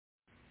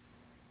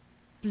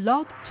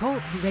Blog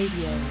Talk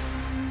Radio.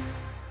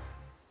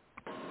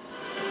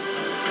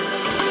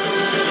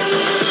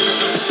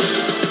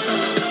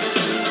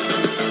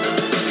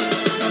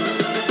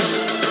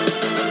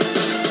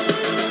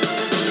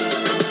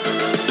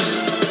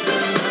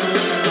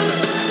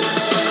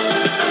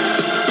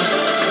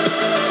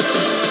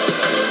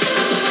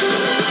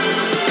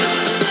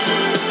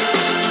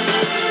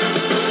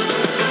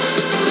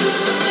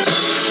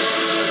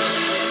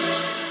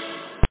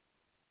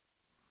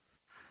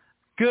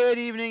 Good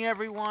evening,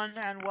 everyone,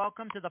 and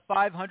welcome to the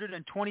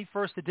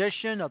 521st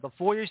edition of the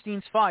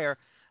Feuerstein's Fire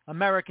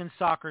American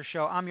Soccer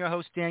Show. I'm your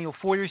host, Daniel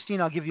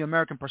Feuerstein. I'll give you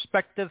American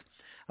perspective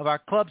of our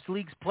clubs,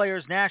 leagues,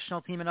 players,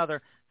 national team, and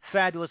other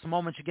fabulous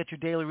moments. You get your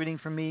daily reading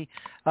from me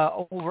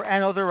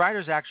and other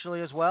writers,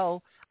 actually, as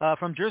well,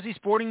 from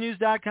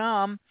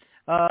JerseySportingNews.com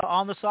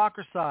on the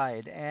soccer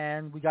side.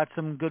 And we got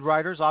some good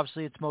writers.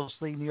 Obviously, it's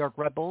mostly New York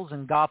Red Bulls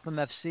and Gotham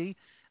FC.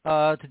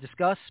 To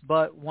discuss,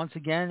 but once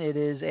again, it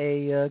is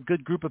a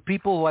good group of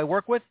people who I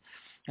work with,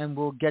 and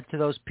we'll get to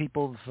those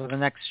people for the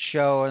next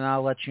show, and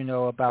I'll let you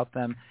know about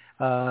them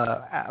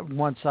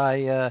once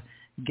I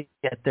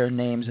get their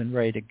names and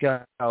ready to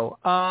go.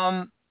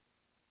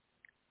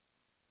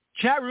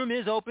 Chat room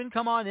is open.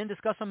 Come on in,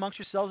 discuss amongst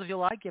yourselves if you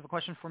like. You have a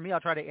question for me, I'll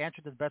try to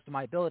answer to the best of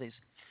my abilities.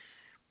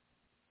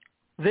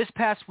 This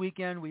past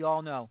weekend, we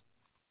all know,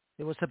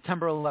 it was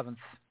September 11th,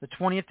 the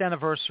 20th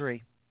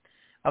anniversary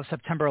of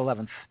September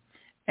 11th.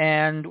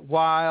 And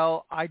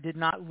while I did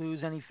not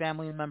lose any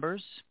family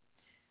members,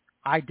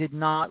 I did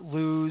not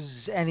lose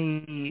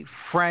any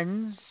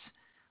friends,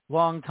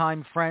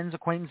 longtime friends,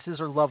 acquaintances,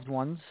 or loved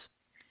ones.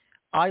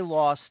 I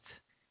lost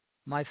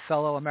my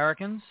fellow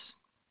Americans.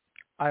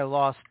 I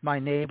lost my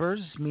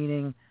neighbors,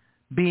 meaning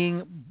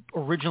being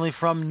originally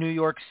from New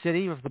York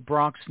City, of the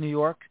Bronx, New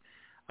York.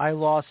 I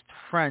lost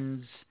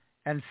friends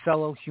and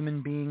fellow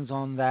human beings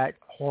on that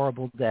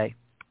horrible day.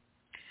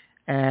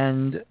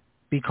 And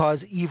because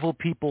evil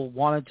people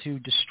wanted to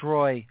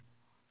destroy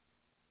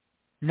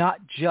not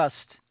just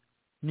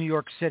New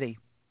York City,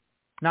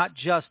 not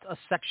just a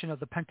section of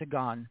the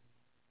Pentagon,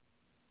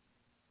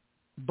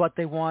 but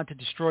they wanted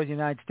to destroy the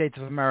United States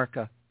of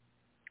America.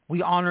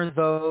 We honor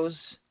those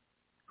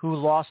who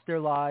lost their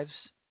lives.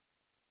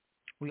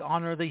 We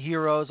honor the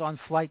heroes on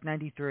Flight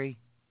 93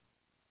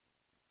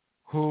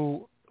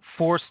 who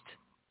forced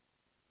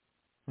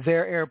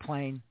their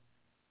airplane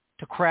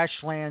to crash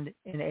land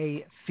in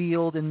a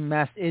field in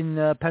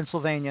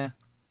Pennsylvania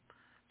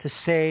to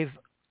save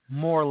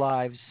more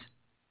lives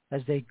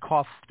as they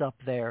coughed up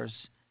theirs.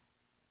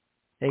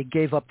 They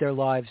gave up their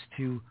lives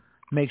to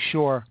make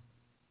sure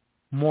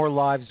more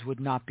lives would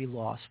not be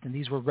lost. And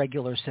these were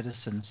regular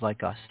citizens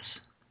like us.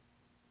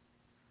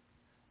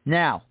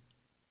 Now,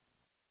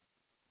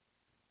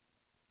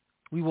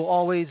 we will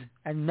always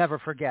and never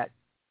forget,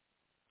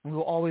 we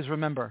will always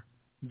remember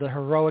the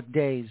heroic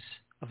days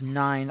of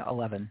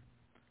 9/11.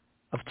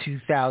 Of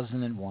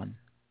 2001.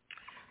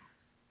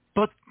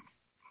 But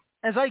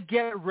as I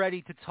get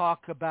ready to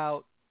talk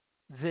about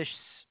this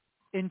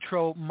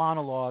intro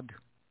monologue,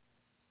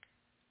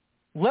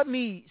 let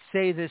me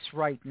say this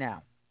right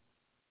now.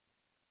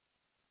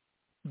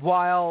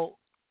 While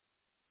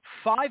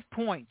 5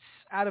 points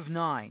out of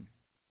 9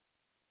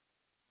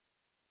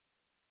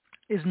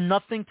 is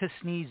nothing to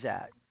sneeze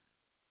at,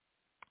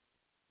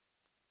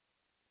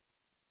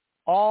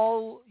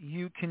 all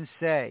you can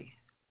say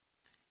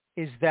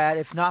is that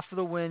if not for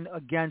the win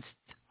against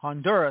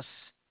Honduras,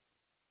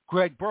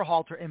 Greg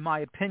Berhalter, in my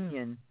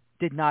opinion,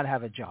 did not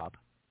have a job.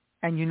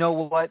 And you know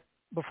what?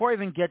 Before I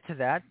even get to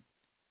that,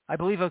 I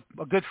believe a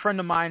good friend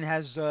of mine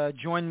has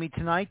joined me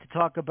tonight to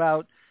talk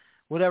about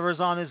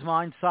whatever's on his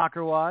mind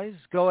soccer-wise.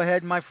 Go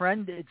ahead, my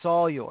friend. It's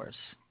all yours.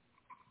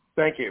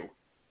 Thank you.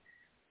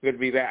 Good to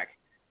be back.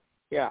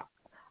 Yeah.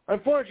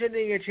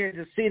 Unfortunately, I didn't get a chance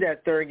to see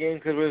that third game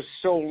because it was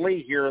so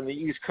late here on the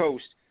East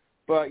Coast.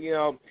 But, you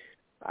know,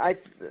 I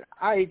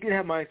did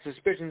have my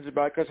suspicions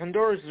about it because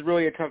Honduras is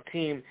really a tough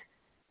team,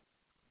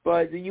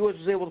 but the U.S.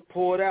 was able to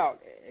pull it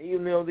out,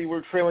 even though they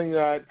were trailing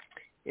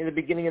in the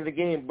beginning of the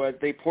game.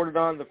 But they poured it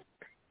on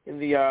in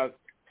the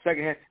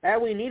second half,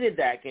 and we needed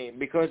that game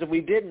because if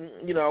we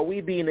didn't, you know,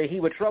 we'd be in a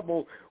heap of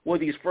trouble with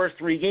these first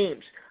 3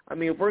 games. I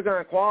mean, if we're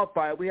going to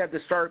qualify, we have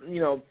to start,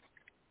 you know,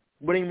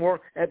 winning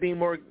more and being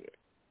more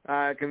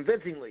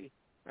convincingly.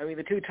 I mean,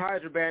 the 2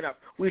 ties are bad enough.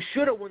 We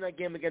should have won that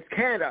game against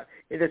Canada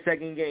in the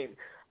second game.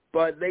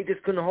 But they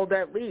just couldn't hold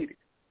that lead.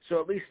 So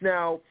at least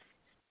now,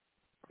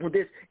 with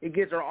this, it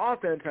gives our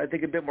offense, I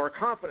think, a bit more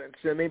confidence.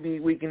 And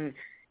maybe we can,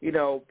 you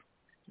know,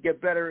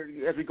 get better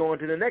as we go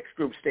into the next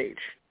group stage.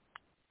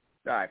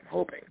 I'm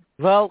hoping.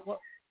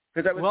 Well,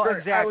 because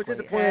I was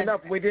disappointed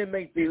enough we didn't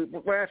make the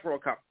last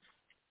World Cup.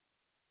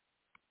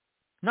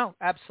 No,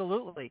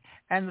 absolutely.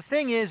 And the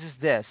thing is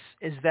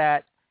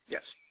that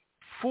yes,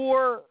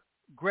 for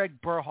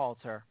Greg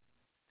Berhalter,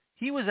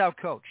 he was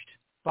outcoached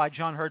by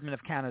John Herdman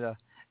of Canada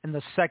in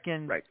the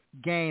second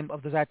game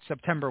of that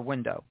September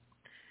window.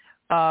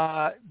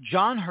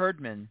 John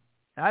Herdman,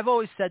 and I've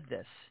always said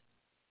this,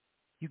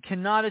 you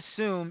cannot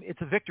assume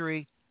it's a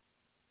victory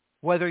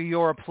whether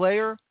you're a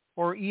player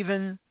or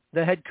even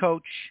the head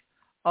coach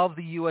of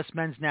the U.S.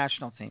 men's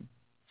national team,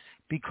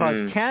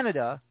 because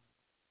Canada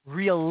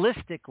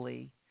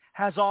realistically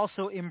has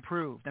also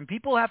improved. And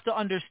people have to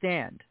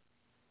understand,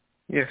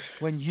 yes,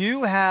 when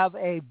you have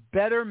a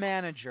better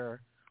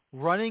manager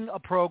running a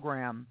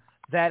program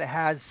that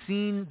has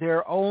seen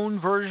their own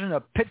version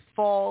of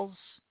pitfalls,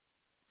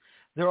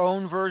 their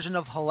own version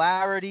of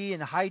hilarity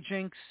and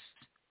hijinks,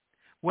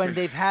 when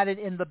they've had it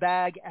in the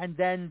bag and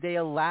then they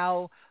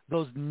allow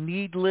those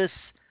needless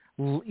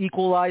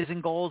equalizing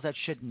goals that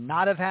should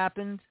not have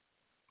happened,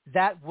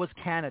 that was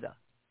Canada.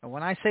 And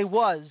when I say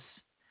was,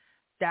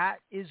 that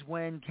is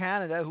when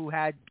Canada, who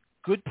had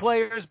good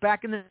players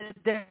back in the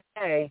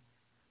day,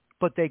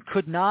 but they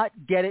could not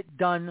get it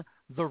done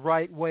the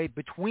right way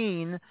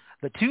between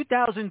the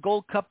 2000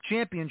 Gold Cup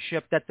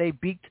championship that they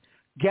beat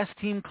guest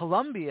team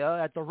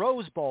Colombia at the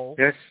Rose Bowl,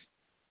 yes,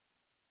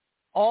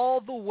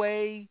 all the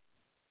way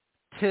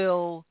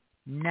till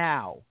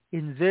now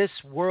in this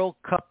World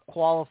Cup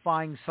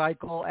qualifying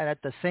cycle, and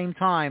at the same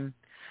time,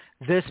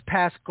 this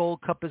past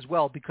Gold Cup as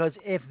well. Because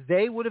if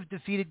they would have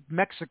defeated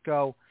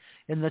Mexico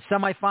in the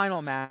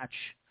semifinal match,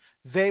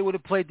 they would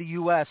have played the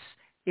U.S.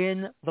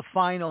 in the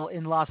final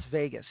in Las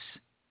Vegas.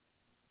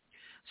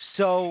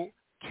 So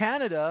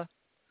Canada,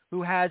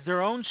 who has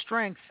their own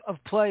strength of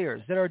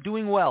players that are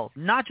doing well,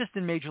 not just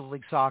in Major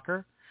League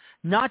Soccer,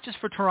 not just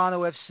for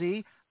Toronto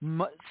FC,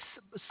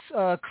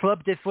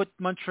 Club de Foot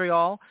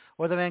Montreal,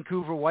 or the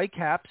Vancouver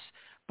Whitecaps,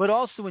 but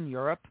also in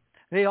Europe.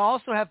 They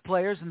also have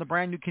players in the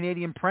brand new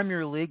Canadian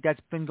Premier League that's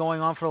been going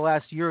on for the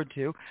last year or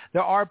two.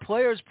 There are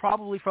players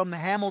probably from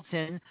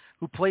Hamilton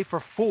who play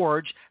for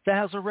Forge that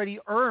has already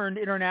earned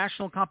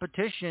international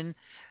competition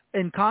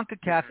in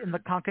CONCACAF, in the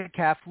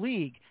CONCACAF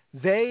League.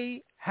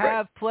 They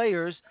have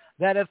players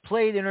that have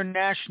played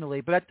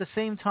internationally, but at the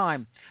same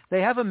time,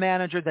 they have a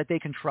manager that they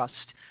can trust.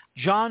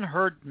 John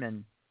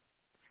Herdman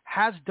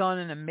has done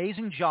an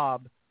amazing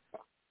job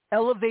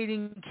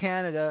elevating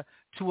Canada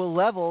to a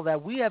level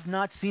that we have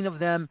not seen of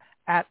them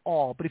at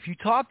all. But if you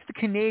talk to the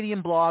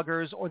Canadian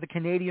bloggers or the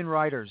Canadian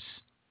writers,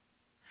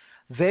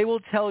 they will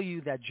tell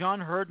you that John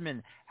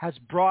Herdman has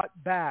brought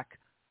back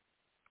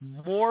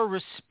more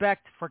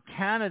respect for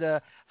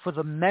Canada, for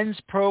the men's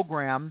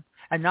program,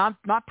 and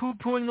not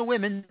poo-pooing the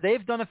women.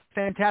 They've done a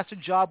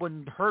fantastic job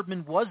when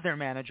Herdman was their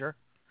manager,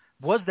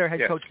 was their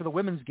head coach for the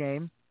women's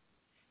game.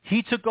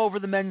 He took over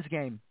the men's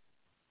game.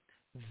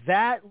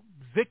 That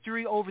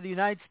victory over the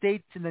United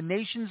States in the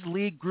Nations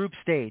League group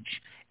stage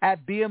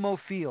at BMO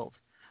Field,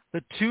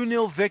 the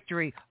 2-0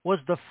 victory, was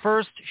the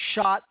first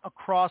shot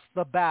across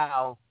the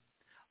bow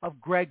of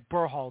Greg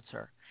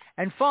Berhalter.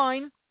 And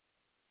fine,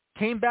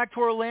 came back to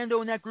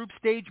Orlando in that group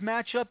stage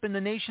matchup in the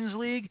Nations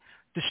League,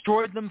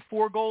 destroyed them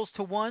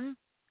 4-1.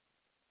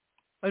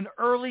 An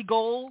early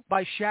goal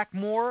by Shaq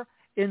Moore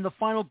in the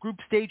final group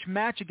stage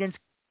match against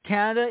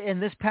Canada in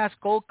this past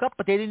Gold Cup,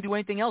 but they didn't do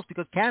anything else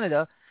because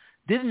Canada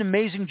did an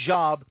amazing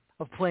job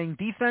of playing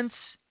defense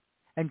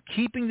and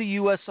keeping the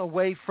U.S.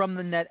 away from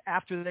the net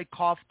after they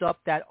coughed up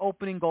that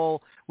opening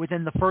goal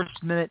within the first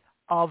minute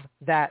of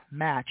that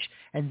match.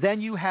 And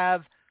then you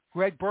have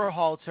Greg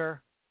Berhalter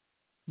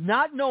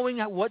not knowing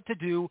what to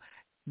do,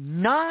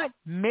 not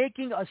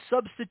making a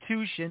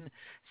substitution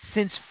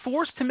since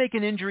forced to make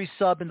an injury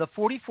sub in the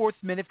 44th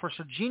minute for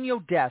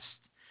Serginho Dest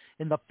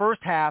in the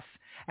first half,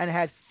 and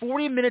had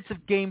 40 minutes of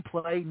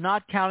gameplay,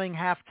 not counting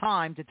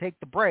half-time to take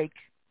the break.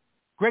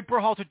 Greg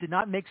Berhalter did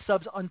not make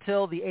subs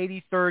until the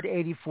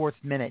 83rd, 84th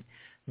minute.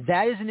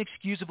 That is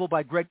inexcusable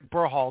by Greg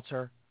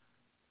Berhalter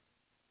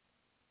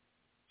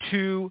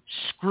to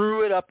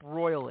screw it up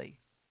royally.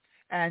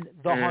 And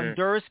the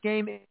Honduras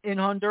game in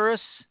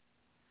Honduras,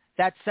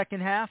 that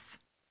second half,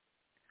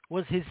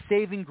 was his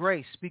saving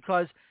grace,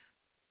 because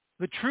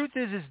the truth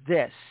is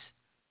this.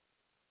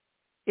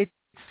 It's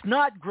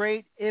not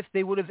great if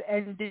they would have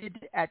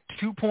ended at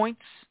 2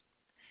 points.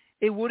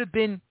 It would have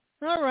been,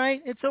 all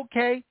right, it's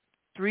okay.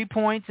 3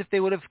 points if they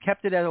would have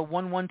kept it at a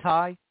 1-1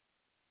 tie.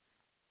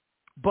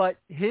 But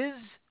his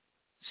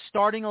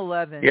starting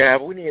 11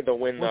 but we needed the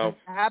win, was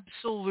though. an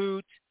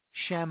absolute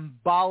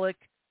shambolic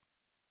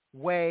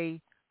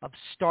way of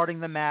starting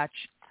the match.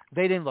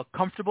 They didn't look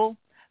comfortable.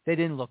 They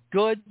didn't look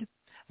good.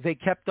 They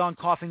kept on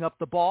coughing up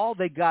the ball.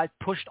 They got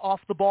pushed off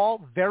the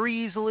ball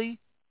very easily.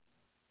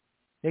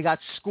 They got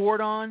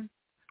scored on.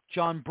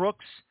 John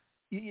Brooks,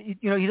 he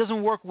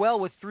doesn't work well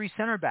with three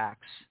center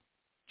backs.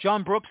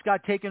 John Brooks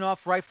got taken off,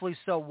 rightfully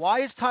so.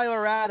 Why is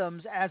Tyler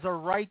Adams as a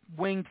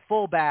right-wing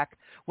fullback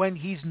when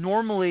he's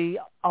normally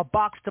a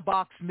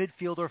box-to-box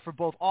midfielder for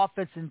both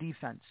offense and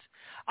defense?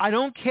 I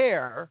don't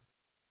care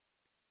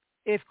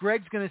if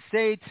Greg's going to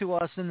say to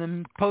us in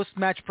the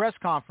post-match press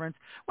conference,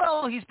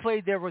 well, he's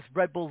played there with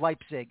Red Bull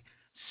Leipzig.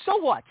 So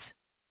what?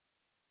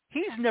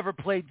 He's never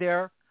played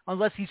there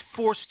unless he's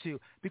forced to,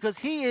 because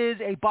he is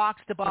a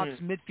box-to-box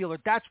midfielder.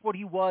 That's what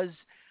he was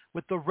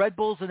with the Red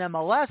Bulls and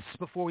MLS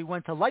before we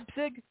went to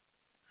Leipzig.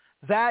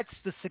 That's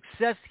the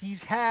success he's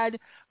had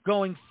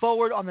going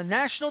forward on the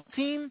national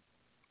team.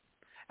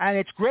 And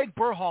it's Greg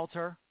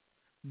Berhalter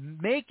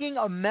making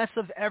a mess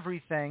of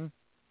everything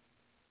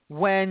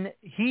when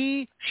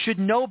he should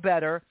know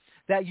better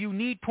that you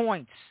need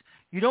points.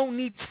 You don't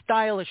need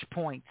stylish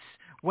points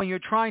when you're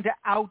trying to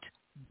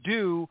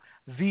outdo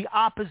the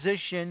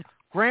opposition.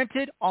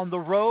 Granted, on the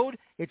road,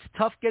 it's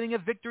tough getting a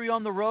victory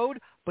on the road,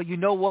 but you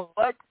know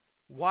what?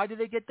 Why did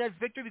they get that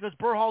victory? Because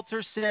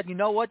Berhalter said, you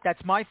know what,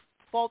 that's my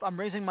fault. I'm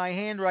raising my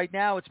hand right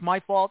now. It's my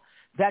fault.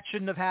 That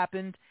shouldn't have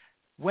happened.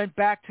 Went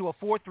back to a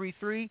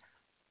 4-3-3,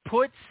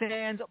 put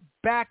Sands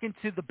back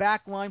into the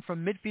back line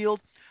from midfield,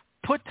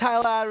 put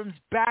Tyler Adams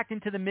back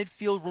into the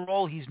midfield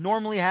role he's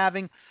normally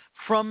having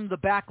from the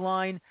back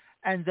line,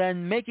 and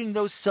then making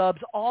those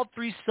subs, all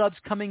three subs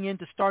coming in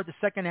to start the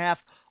second half,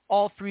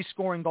 all three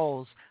scoring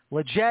goals.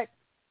 Leggett,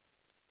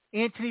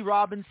 Anthony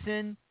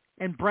Robinson,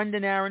 and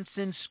Brendan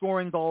Aronson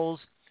scoring goals.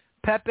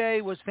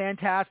 Pepe was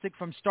fantastic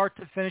from start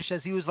to finish,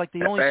 as he was like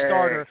the only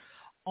starter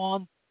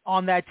on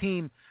that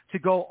team to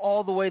go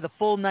all the way the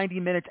full 90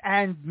 minutes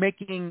and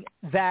making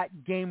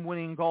that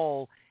game-winning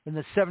goal in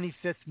the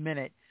 75th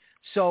minute.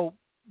 So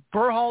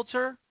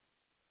Berhalter,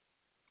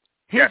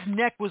 his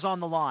neck was on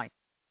the line.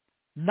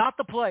 Not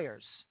the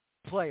players.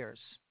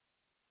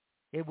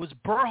 It was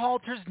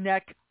Berhalter's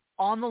neck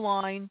on the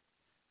line,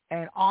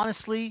 and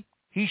honestly,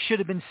 he should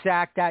have been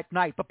sacked that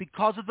night. But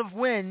because of the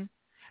win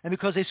and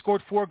because they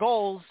scored 4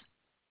 goals,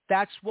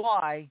 that's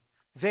why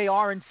they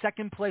are in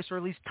second place, or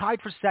at least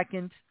tied for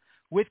second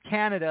with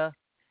Canada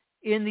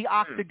in the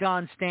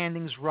Octagon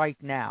standings right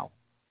now.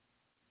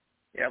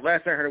 Yeah,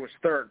 last I heard it was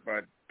third,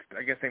 but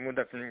I guess they moved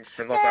up from the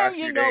last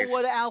few days. You know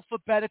what,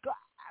 alphabetical.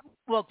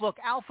 Look,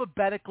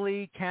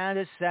 alphabetically,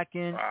 Canada's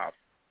second,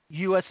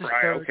 U.S. is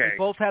third. Okay. They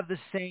both have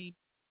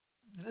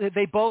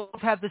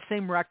the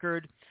same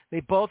record.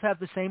 They both have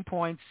the same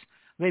points.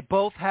 They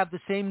both have the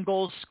same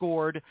goals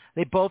scored.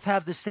 They both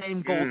have the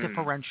same goal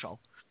differential.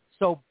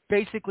 So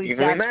basically,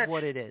 that's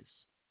what it is.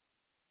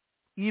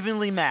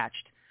 Evenly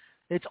matched.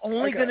 It's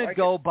only going to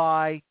go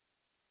by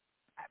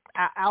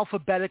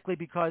alphabetically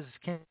because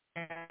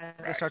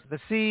Canada starts with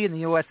a C and the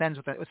U.S. ends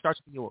with it starts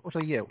with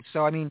a U.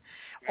 So, I mean,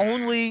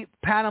 only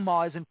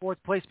Panama is in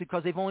fourth place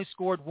because they've only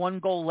scored 1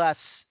 goal less,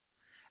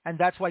 and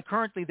that's why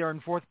currently they're in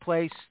fourth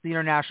place, the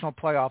international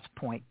playoffs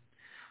point.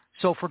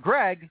 So for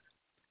Greg,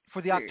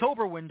 for the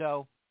October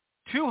window,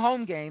 2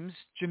 home games,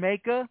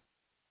 Jamaica,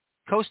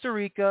 Costa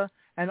Rica,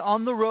 and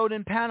on the road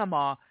in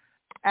Panama,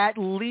 at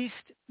least,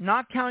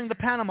 not counting the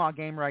Panama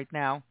game right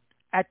now,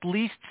 at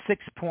least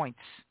 6 points.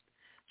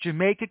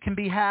 Jamaica can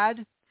be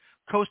had.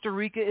 Costa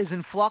Rica is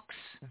in flux.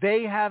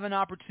 They have an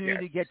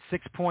opportunity to get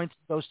 6 points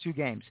in those 2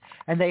 games,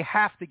 and they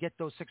have to get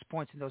those 6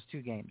 points in those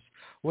 2 games.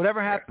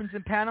 Whatever happens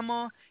in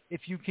Panama,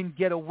 if you can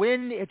get a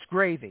win, it's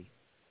gravy.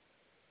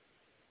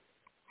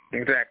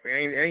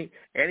 Exactly.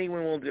 Any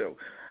win will do.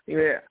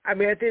 Yeah, I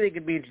mean, I think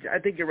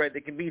you're right.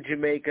 They can beat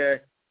Jamaica,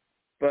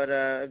 but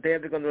if they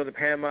have to go to the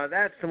Panama,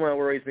 that's the one that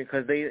worries me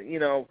because they,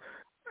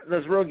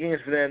 those road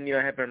games for them,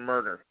 have been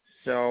murder.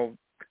 So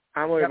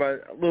I'm a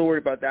little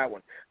worried about that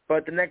one.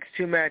 But the next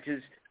 2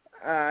 matches,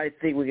 I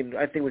think we can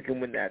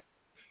win that.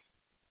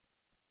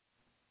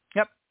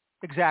 Yep,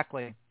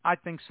 exactly. I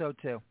think so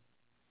too.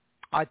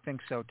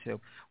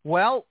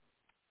 Well,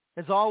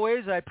 as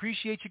always, I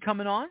appreciate you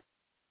coming on.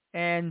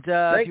 And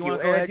if you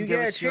want to go ahead and give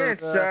us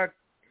your...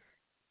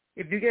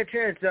 If you get a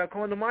chance,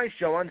 call into my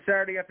show on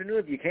Saturday afternoon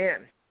if you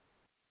can.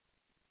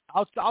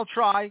 I'll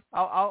try.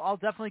 I'll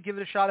definitely give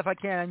it a shot if I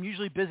can. I'm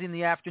usually busy in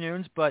the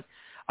afternoons, but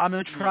I'm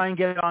going to try and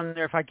get it on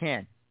there if I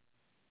can.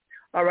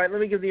 All right,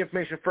 let me give the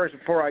information first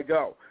before I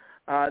go.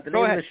 The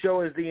name of the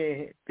show is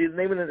the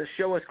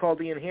show is called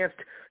the Enhanced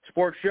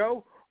Sports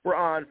Show. We're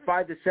on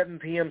 5 to 7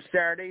 p.m.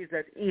 Saturdays.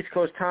 That's East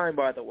Coast time,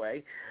 by the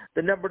way.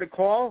 The number to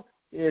call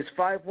is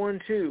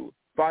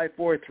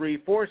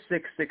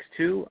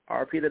 512-543-4662. I'll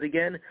repeat that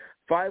again,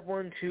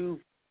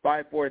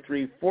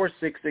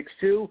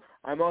 512-543-4662.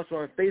 I'm also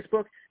on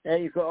Facebook,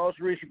 and you can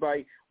also reach me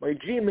by my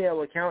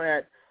Gmail account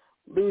at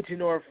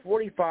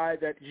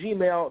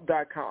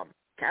lutinor45@gmail.com.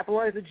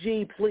 Capitalize the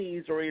G,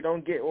 please, or it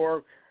won't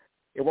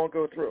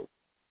go through.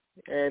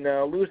 And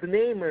lose the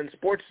name, and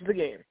sports is the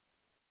game.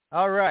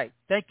 All right.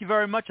 Thank you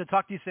very much. I'll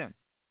talk to you soon.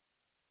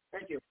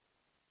 Thank you.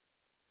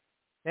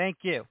 Thank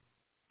you.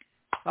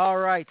 All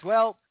right.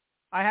 Well,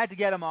 I had to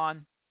get him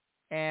on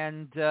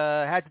and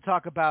had to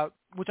talk about,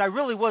 which I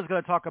really was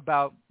going to talk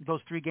about,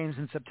 those 3 games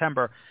in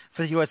September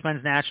for the U.S.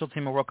 men's national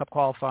team in World Cup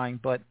qualifying.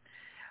 But,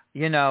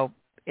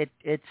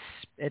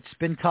 it's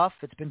been tough.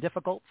 It's been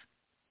difficult.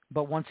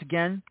 But once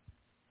again,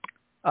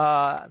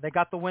 they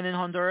got the win in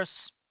Honduras,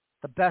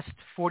 the best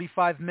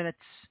 45 minutes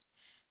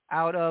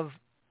out of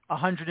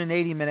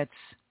 180 minutes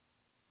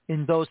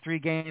in those 3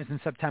 games in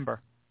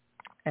September.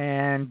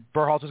 And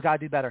Berhalter's got to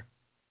do better,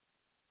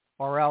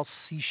 or else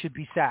he should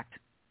be sacked.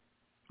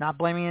 Not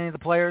blaming any of the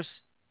players,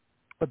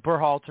 but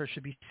Berhalter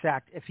should be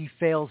sacked if he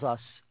fails us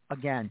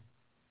again.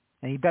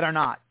 And he better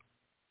not.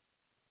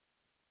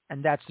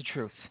 And that's the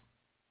truth.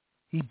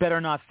 He better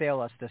not fail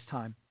us this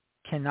time.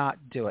 Cannot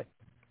do it.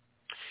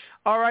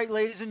 All right,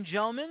 ladies and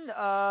gentlemen,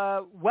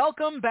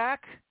 welcome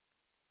back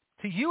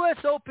to U.S.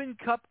 Open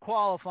Cup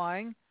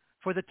qualifying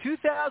for the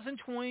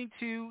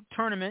 2022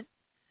 tournament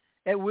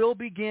it will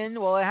begin.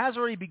 Well, it has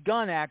already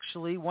begun,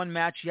 actually. One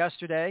match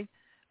yesterday.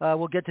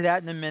 We'll get to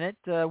that in a minute.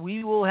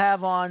 We will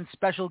have on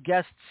special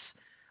guests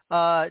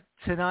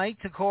tonight,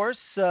 of course,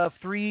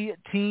 3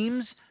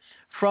 teams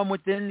from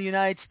within the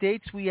United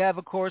States. We have,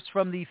 of course,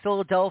 from the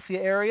Philadelphia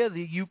area,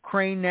 the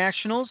Ukraine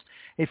Nationals,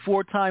 a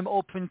 4-time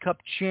Open Cup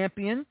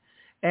champion.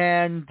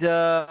 And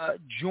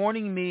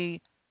joining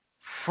me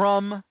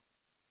from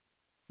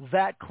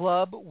that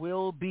club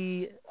will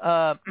be,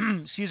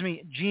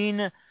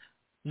 Gene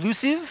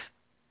Luciv.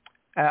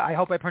 I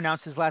hope I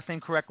pronounced his last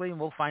name correctly, and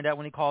we'll find out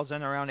when he calls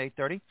in around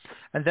 8:30.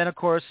 And then, of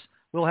course,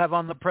 we'll have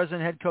on the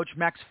president head coach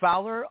Max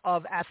Fowler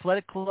of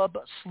Athletic Club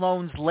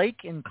Sloan's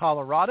Lake in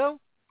Colorado.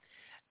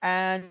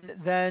 And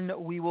then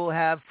we will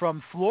have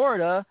from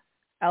Florida,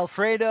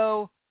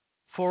 Alfredo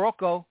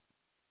Forocco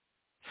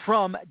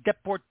from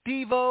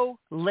Deportivo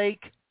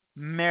Lake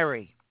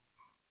Mary.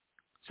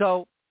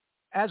 So,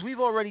 as we've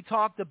already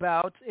talked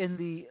about in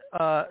the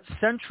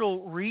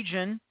central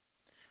region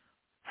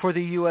for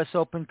the U.S.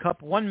 Open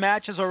Cup, one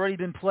match has already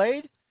been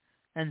played,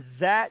 and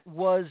that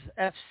was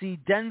FC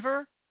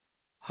Denver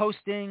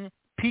hosting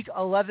Peak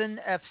 11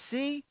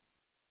 FC.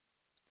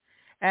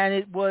 And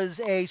it was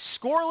a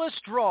scoreless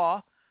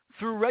draw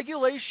through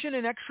regulation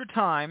and extra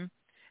time,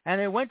 and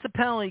it went to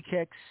penalty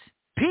kicks.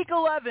 Peak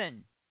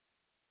 11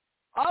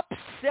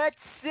 upset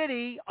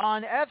City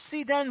on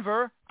FC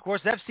Denver. Of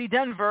course, FC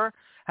Denver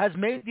has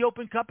made the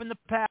Open Cup in the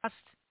past.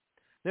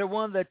 They're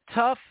one of the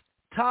tough,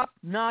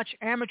 top-notch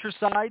amateur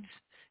sides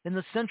in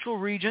the central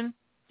region,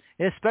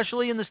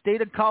 especially in the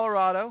state of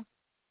Colorado.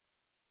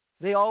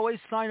 They always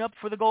sign up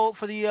for the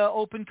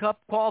Open Cup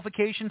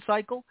qualification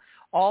cycle,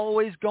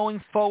 always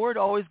going forward,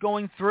 always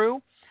going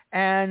through.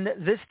 And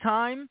this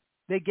time,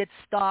 they get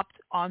stopped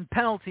on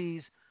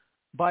penalties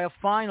by a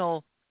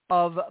final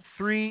of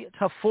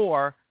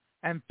 3-4.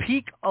 And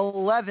Peak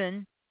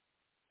 11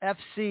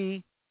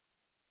 FC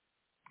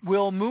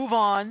will move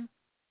on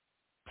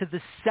to the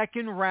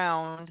second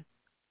round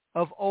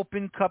of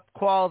Open Cup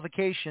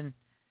qualification.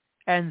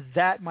 And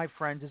that, my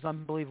friend, is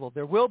unbelievable.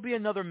 There will be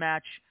another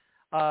match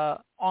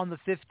on the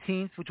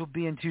 15th, which will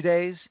be in 2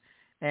 days.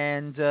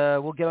 And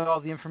we'll get all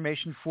the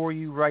information for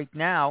you right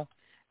now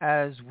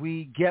as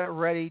we get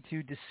ready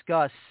to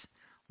discuss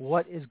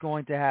what is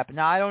going to happen.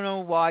 Now, I don't know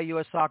why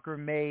U.S. Soccer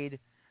made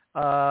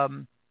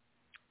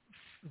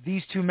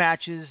these 2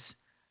 matches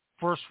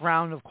first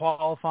round of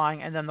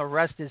qualifying and then the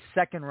rest is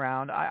second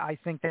round. I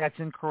think that's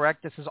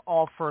incorrect. This is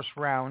all first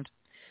round,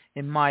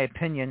 in my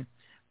opinion.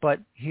 But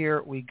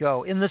here we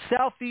go. In the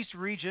Southeast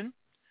region,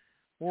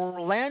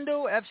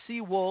 Orlando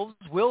FC Wolves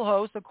will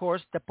host, of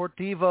course,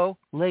 Deportivo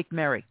Lake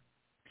Mary.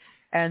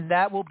 And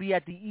that will be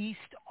at the East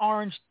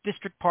Orange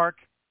District Park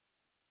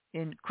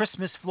in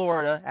Christmas,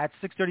 Florida at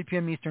 6:30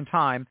 p.m. Eastern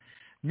Time.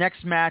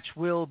 Next match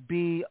will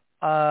be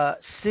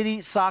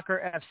City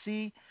Soccer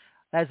FC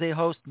as they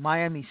host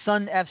Miami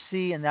Sun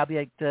FC, and that'll be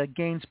at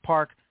Gaines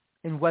Park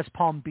in West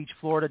Palm Beach,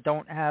 Florida.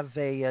 Don't have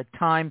a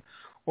time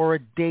or a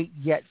date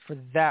yet for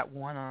that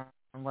one,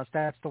 unless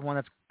that's the one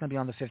that's going to be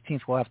on the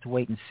 15th. We'll have to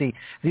wait and see.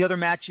 The other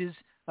matches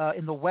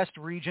in the West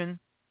region,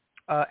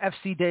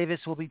 FC Davis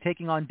will be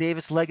taking on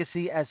Davis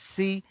Legacy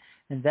SC,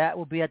 and that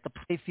will be at the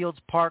Playfields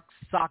Park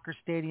Soccer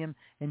Stadium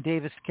in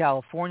Davis,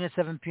 California,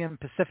 7 p.m.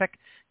 Pacific,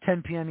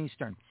 10 p.m.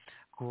 Eastern.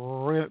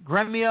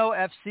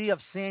 Gremio FC of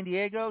San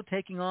Diego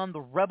taking on the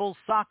Rebel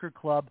Soccer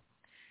Club,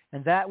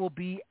 and that will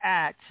be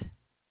at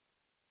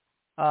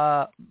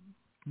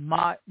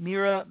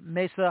Mira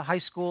Mesa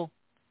High School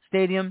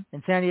Stadium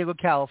in San Diego,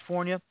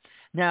 California.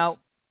 Now,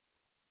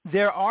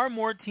 there are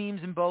more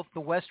teams in both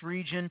the West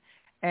region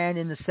and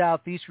in the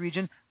Southeast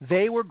region.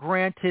 They were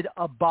granted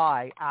a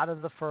bye out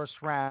of the first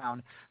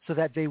round so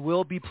that they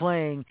will be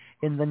playing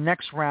in the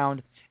next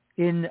round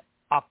in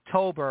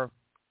October,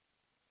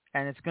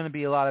 and it's going to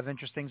be a lot of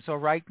interesting. So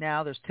right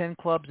now there's 10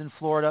 clubs in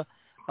Florida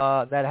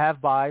that have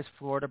byes: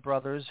 Florida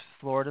Brothers,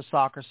 Florida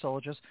Soccer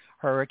Soldiers,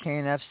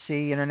 Hurricane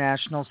FC,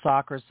 International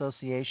Soccer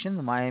Association,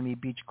 the Miami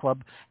Beach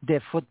Club de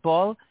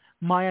Football,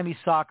 Miami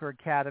Soccer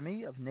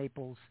Academy of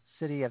Naples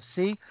City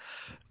FC,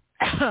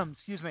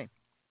 excuse me,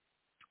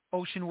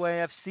 Ocean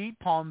Way FC,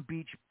 Palm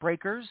Beach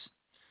Breakers,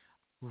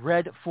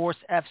 Red Force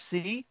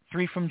FC,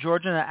 3 from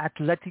Georgia,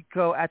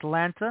 Atletico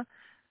Atlanta,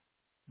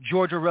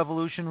 Georgia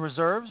Revolution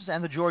Reserves,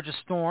 and the Georgia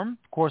Storm.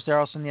 Of course, they're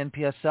also in the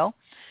NPSL.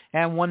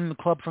 And 1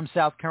 club from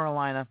South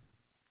Carolina,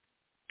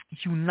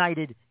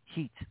 United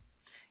Heat.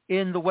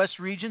 In the West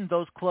region,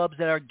 those clubs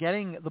that are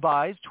getting the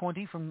byes,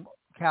 20 from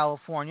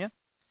California,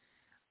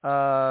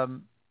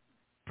 Pristrano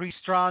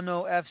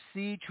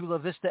FC, Chula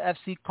Vista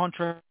FC,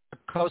 Contra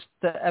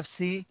Costa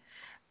FC,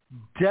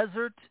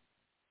 Desert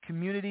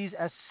Communities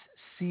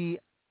SC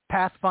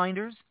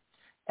Pathfinders,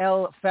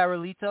 El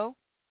Farolito,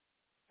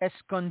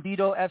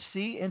 Escondido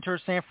FC, Inter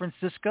San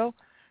Francisco,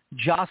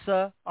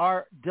 JASA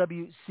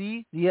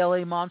RWC, the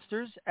LA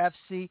Monsters,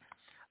 FC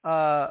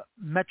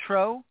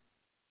Metro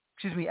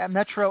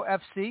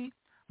FC,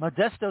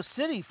 Modesto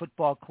City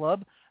Football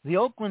Club, the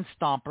Oakland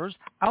Stompers,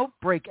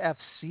 Outbreak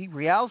FC,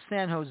 Real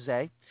San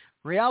Jose,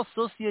 Real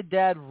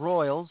Sociedad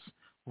Royals,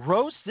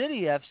 Rose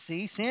City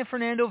FC, San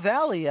Fernando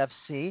Valley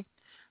FC,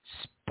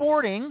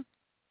 Sporting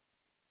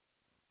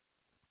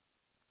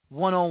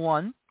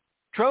 101,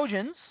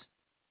 Trojans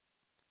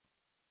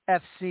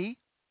FC,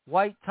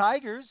 White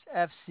Tigers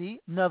FC,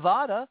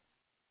 Nevada,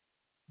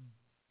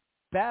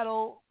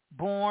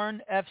 Battleborn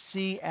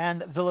FC,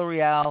 and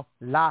Villarreal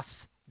Las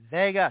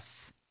Vegas.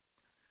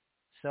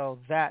 So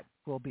that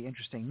will be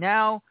interesting.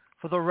 Now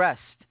for the rest.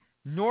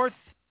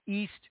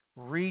 Northeast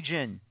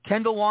region.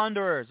 Kendall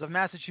Wanderers of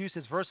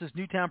Massachusetts versus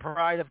Newtown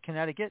Pride of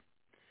Connecticut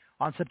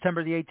on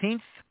September the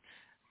 18th.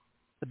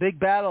 The big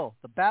battle.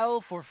 The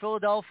battle for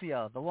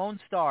Philadelphia. The Lone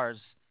Stars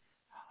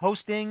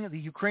hosting the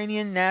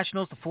Ukrainian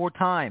Nationals, the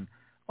four-time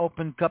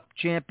Open Cup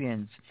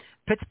champions.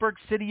 Pittsburgh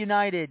City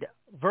United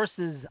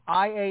versus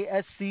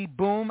IASC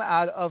Boom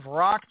out of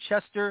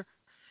Rochester,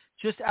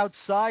 just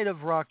outside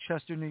of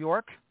Rochester, New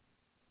York.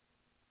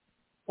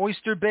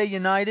 Oyster Bay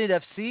United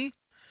FC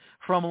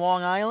from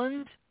Long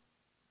Island,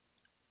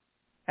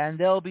 and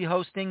they'll be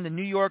hosting the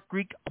New York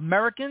Greek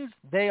Americans.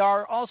 They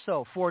are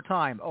also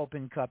four-time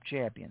Open Cup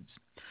champions.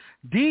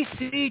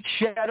 DC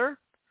Cheddar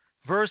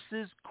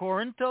versus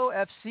Corinto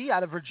FC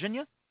out of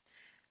Virginia.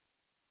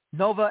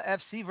 Nova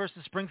FC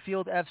versus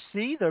Springfield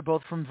FC. They're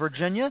both from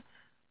Virginia.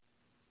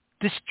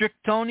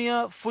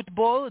 Districtonia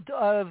Football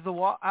out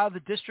of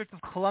the District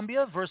of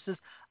Columbia versus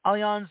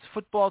Allianz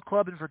Football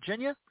Club in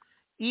Virginia.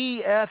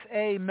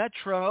 EFA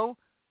Metro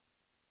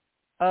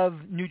of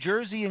New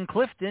Jersey and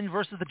Clifton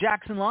versus the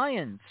Jackson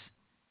Lions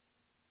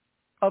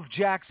of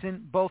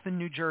Jackson, both in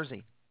New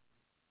Jersey.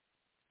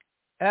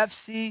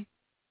 FC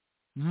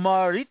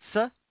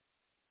Maritza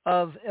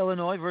of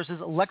Illinois versus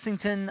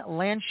Lexington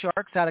Land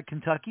Sharks out of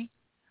Kentucky.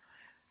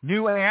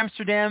 New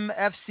Amsterdam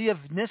FC of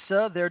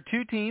Nyssa, their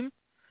two-team.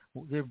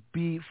 They'll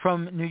be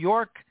from New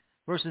York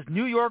versus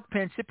New York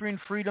Pan-Cyprian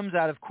Freedoms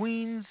out of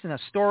Queens and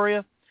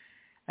Astoria.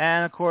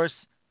 And, of course,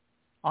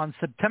 on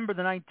September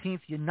the 19th,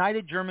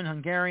 United German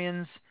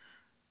Hungarians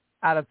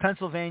out of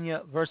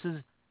Pennsylvania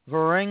versus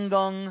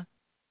Verengung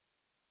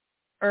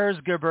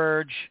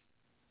Erzgebirge,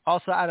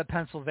 also out of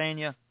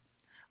Pennsylvania.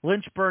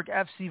 Lynchburg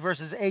FC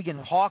versus Aiken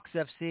Hawks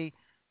FC.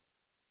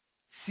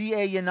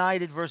 CA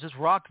United versus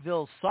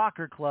Rockville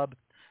Soccer Club.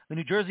 The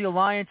New Jersey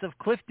Alliance of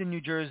Clifton,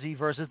 New Jersey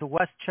versus the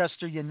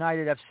Westchester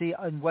United FC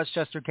in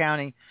Westchester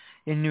County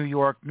in New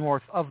York,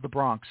 north of the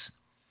Bronx.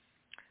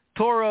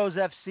 Toros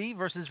FC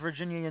versus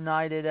Virginia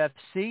United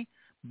FC.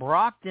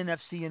 Brockton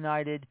FC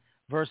United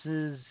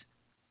versus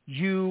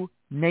U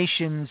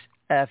Nations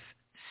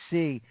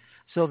FC.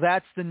 So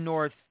that's the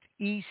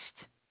Northeast,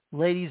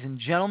 ladies and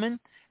gentlemen.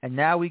 And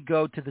now we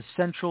go to the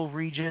Central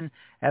region.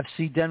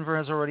 FC Denver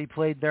has already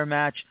played their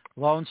match.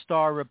 Lone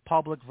Star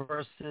Republic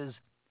versus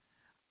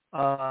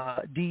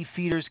D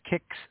Feeders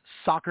Kicks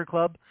Soccer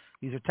Club.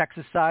 These are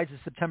Texas sides.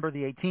 It's September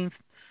the 18th.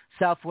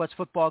 Southwest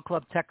Football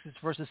Club Texas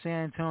versus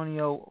San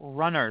Antonio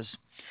Runners.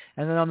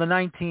 And then on the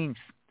 19th,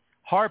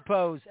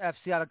 Harpo's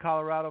FC out of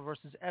Colorado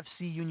versus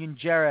FC Union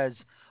Jerez,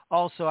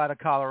 also out of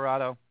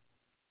Colorado.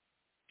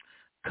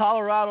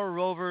 Colorado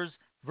Rovers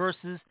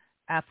versus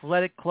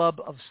Athletic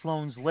Club of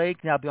Sloan's Lake.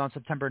 That'll be on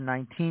September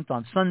 19th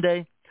on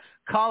Sunday.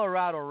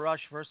 Colorado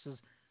Rush versus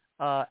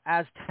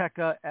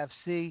Azteca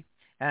FC.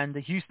 And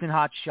the Houston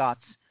Hotshots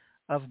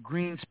of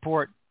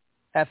Greensport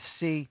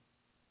FC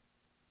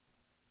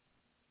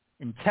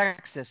in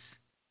Texas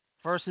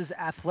versus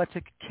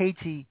Athletic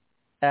KT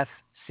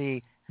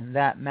FC. And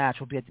that match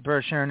will be at the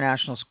British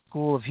International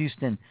School of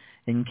Houston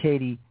in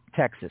Katy,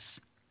 Texas.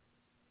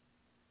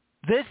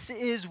 This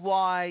is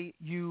why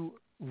you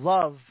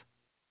love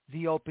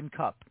the Open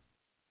Cup.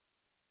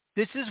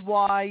 This is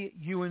why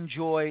you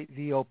enjoy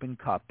the Open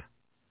Cup.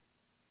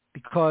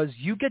 Because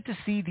you get to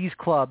see these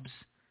clubs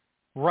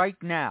right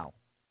now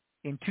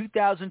in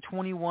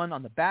 2021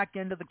 on the back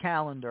end of the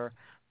calendar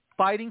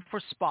fighting for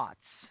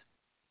spots,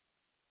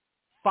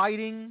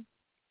 fighting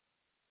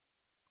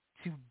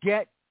to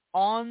get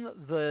on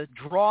the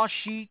draw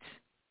sheet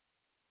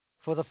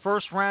for the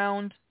first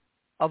round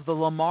of the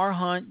Lamar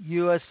Hunt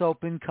U.S.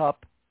 Open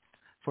Cup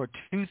for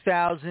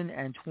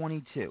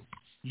 2022.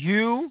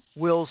 You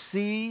will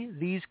see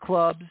these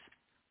clubs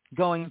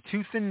going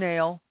tooth and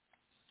nail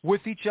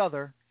with each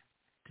other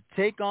to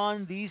take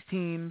on these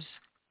teams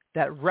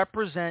that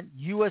represent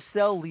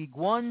USL League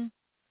One,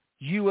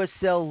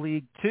 USL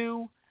League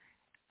Two,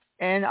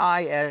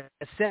 NISA,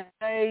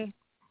 the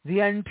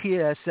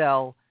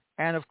NPSL,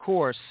 and of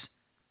course,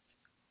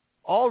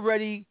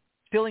 already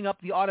filling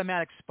up the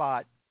automatic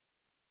spot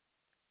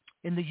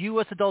in the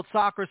U.S. Adult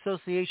Soccer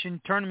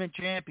Association Tournament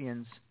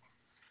Champions,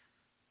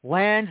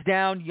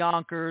 Lansdowne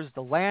Yonkers,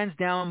 the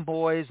Lansdowne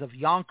Boys of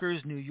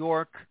Yonkers, New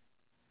York.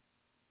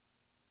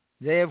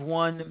 They have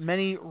won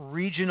many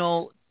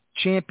regional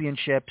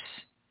championships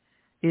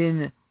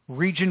in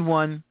Region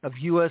 1 of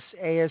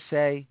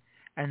USASA,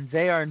 and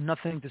they are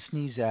nothing to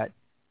sneeze at.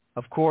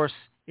 Of course,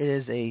 it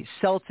is a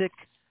Celtic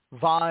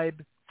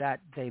vibe that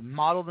they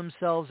model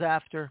themselves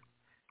after,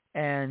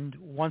 and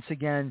once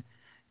again,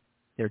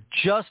 they're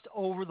just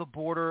over the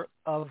border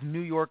of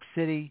New York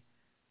City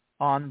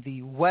on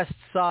the west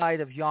side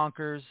of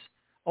Yonkers,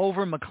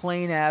 over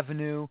McLean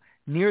Avenue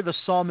near the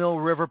Sawmill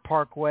River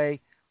Parkway,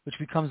 which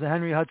becomes the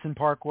Henry Hudson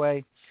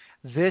Parkway.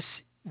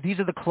 These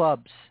are the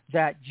clubs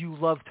that you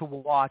love to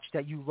watch,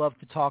 that you love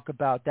to talk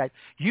about, that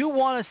you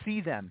want to see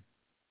them.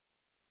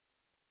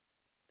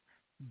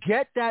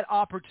 Get that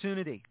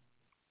opportunity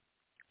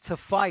to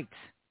fight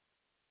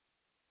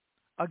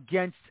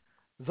against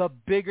the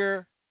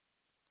bigger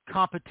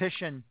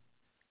competition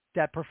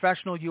that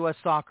professional U.S.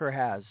 soccer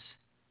has.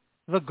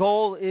 The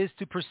goal is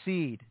to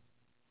proceed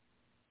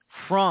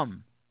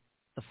from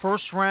the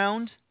first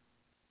round,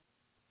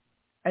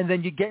 and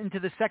then you get into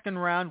the second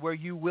round where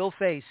you will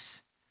face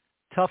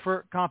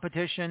tougher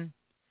competition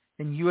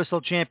in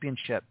USL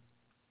Championship.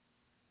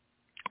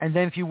 And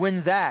then if you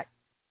win that,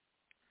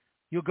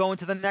 you'll go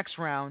into the next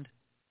round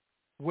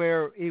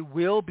where it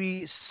will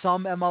be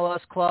some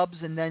MLS clubs,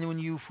 and then when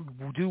you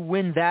do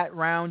win that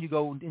round, you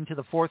go into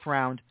the fourth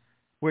round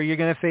where you're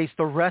going to face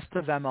the rest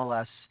of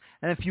MLS.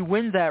 And if you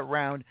win that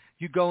round,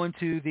 you go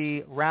into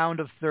the round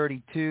of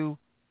 32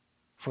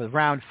 for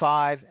round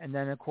 5, and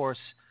then, of course,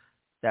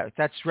 that's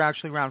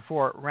actually round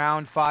 4.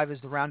 Round 5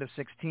 is the round of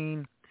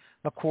 16,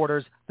 the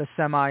quarters, the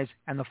semis,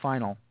 and the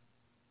final.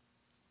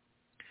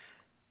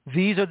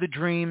 These are the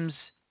dreams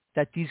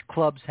that these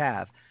clubs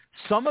have.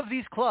 Some of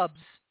these clubs,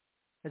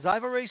 as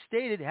I've already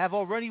stated, have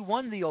already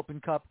won the Open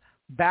Cup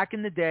back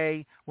in the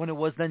day when it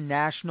was the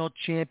national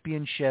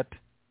championship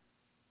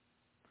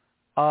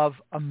of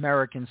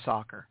American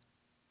soccer.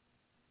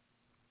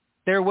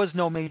 There was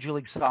no Major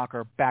League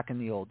Soccer back in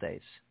the old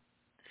days.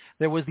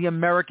 There was the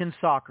American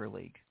Soccer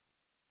League.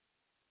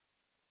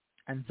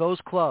 And those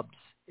clubs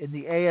in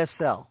the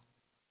ASL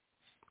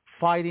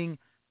fighting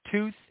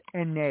tooth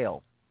and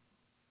nail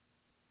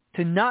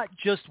to not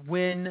just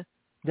win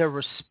their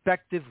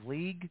respective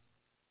league,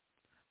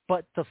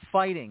 but the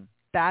fighting,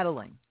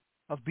 battling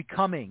of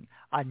becoming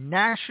a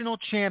national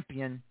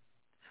champion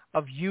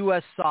of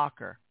U.S.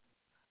 soccer,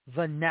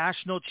 the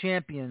national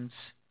champions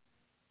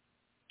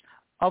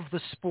of the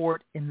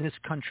sport in this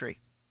country.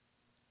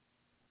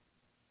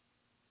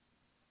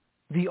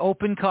 The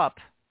Open Cup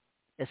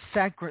is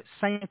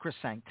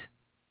sacrosanct.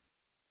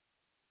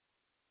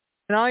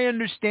 And I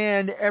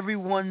understand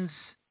everyone's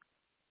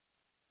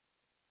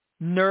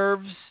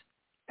nerves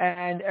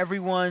and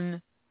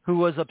everyone who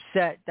was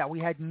upset that we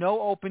had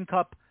no Open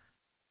Cup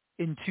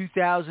in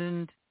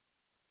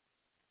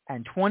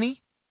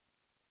 2020.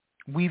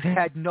 We've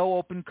had no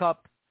Open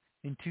Cup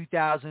in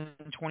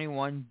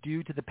 2021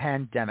 due to the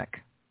pandemic.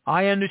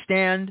 I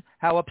understand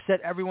how upset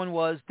everyone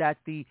was that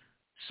the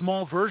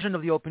small version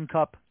of the Open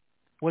Cup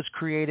was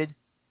created,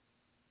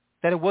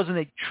 that it wasn't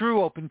a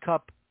true Open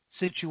Cup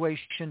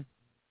situation,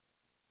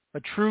 a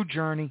true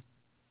journey.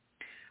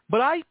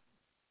 But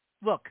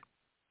look,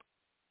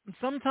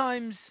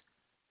 sometimes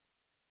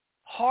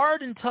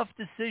hard and tough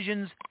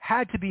decisions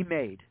had to be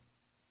made.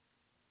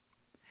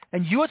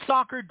 And U.S.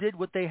 Soccer did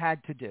what they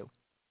had to do.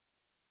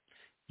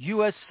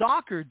 U.S.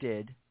 Soccer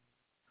did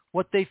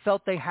what they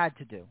felt they had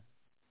to do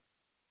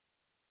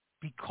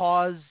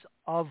because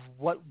of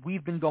what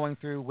we've been going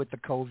through with the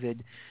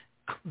COVID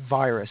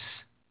virus.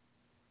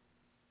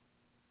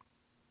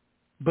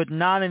 But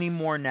not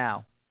anymore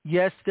now.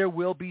 Yes, there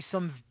will be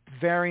some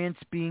variants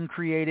being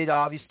created.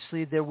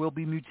 Obviously, there will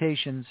be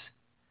mutations.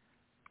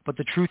 But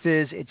the truth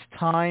is, it's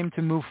time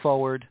to move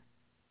forward.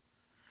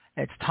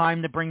 It's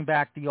time to bring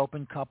back the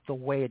Open Cup the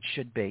way it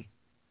should be.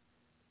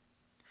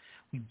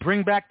 We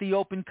bring back the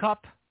Open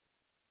Cup.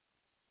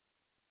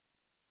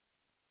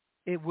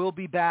 It will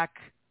be back.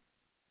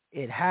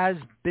 It has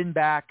been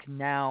back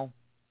now.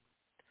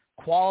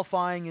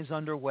 Qualifying is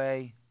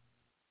underway.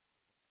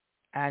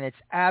 And it's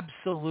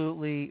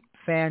absolutely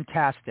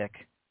fantastic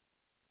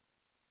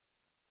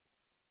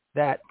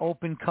that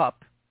Open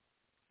Cup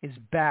is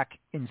back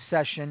in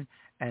session,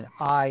 and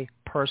I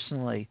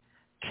personally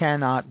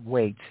cannot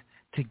wait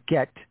to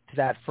get to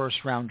that first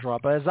round draw.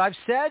 But as I've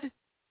said,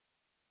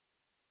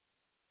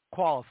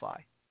 qualify.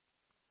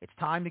 It's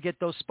time to get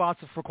those spots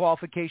for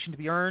qualification to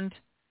be earned,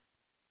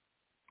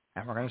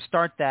 and we're going to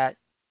start that,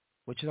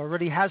 which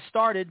already has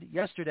started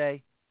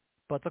yesterday,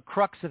 but the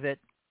crux of it,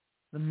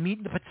 the meat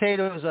and the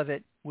potatoes of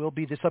it, will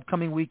be this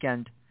upcoming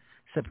weekend,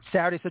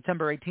 Saturday,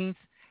 September 18th,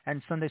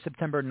 and Sunday,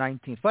 September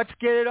 19th. Let's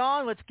get it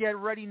on. Let's get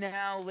ready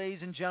now, ladies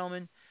and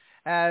gentlemen,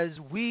 as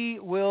we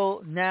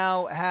will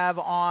now have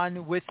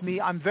on with me.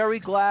 I'm very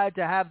glad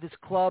to have this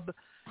club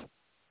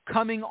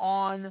coming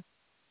on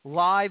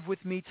live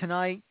with me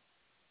tonight.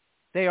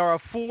 They are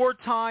a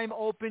 4-time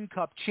Open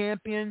Cup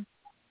champion.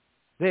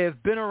 They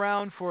have been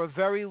around for a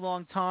very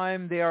long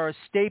time. They are a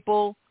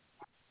staple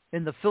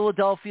in the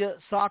Philadelphia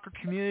soccer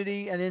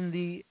community and in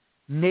the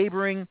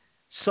neighboring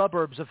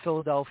suburbs of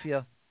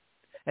Philadelphia.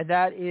 And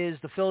that is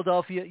the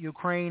Philadelphia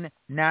Ukraine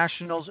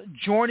Nationals.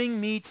 Joining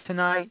me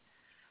tonight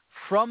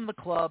from the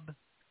club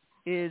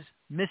is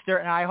Mr.,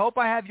 and I hope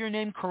I have your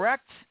name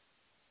correct,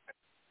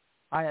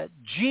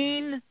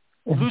 Gene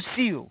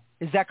Luciu.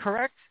 Is that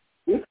correct?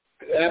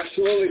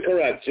 Absolutely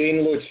correct.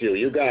 Gene Luciu.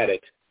 You got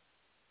it.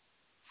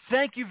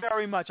 Thank you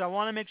very much. I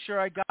want to make sure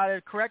I got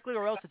it correctly,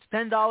 or else it's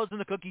 $10 in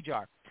the cookie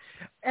jar.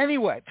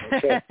 Anyway,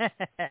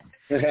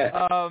 Okay.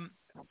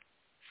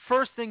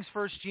 First things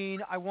first,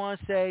 Gene, I want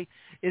to say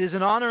it is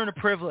an honor and a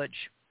privilege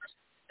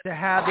to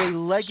have a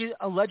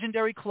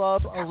legendary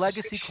club, a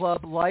legacy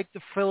club like the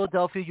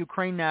Philadelphia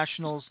Ukraine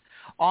Nationals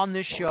on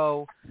this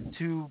show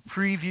to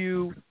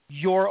preview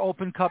your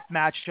Open Cup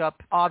matchup,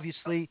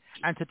 obviously,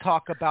 and to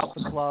talk about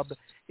the club.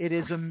 It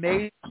is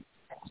amazing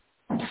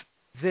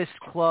this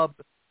club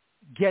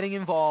getting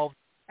involved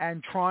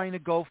and trying to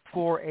go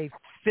for a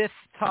 5th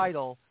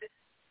title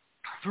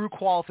through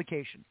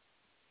qualification.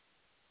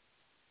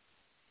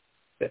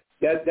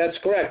 That's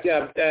correct.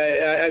 Yeah,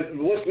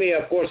 with me,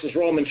 of course, is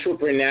Roman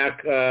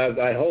Chuprinak,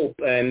 I hope,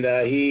 and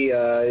he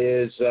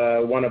is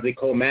one of the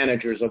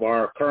co-managers of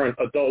our current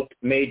adult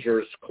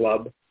majors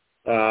club,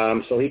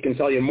 so he can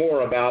tell you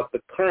more about the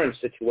current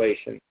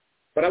situation.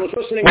 But I was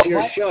listening to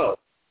your show.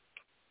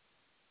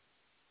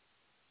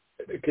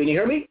 Can you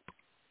hear me?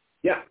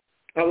 Yeah,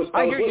 I was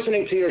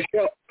listening to your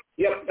show.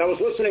 Yep, I was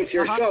listening to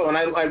your show, and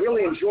I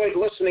really enjoyed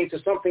listening to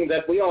something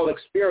that we all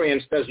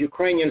experienced as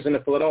Ukrainians in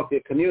the Philadelphia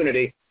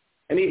community,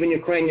 and even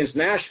Ukrainians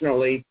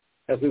nationally,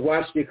 as we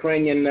watched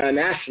Ukrainian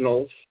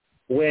nationals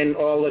win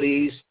all of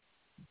these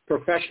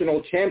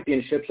professional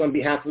championships on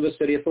behalf of the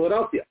city of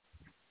Philadelphia.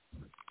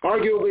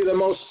 Arguably the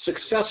most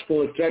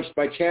successful, if judged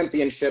by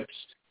championships,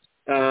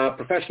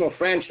 professional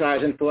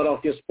franchise in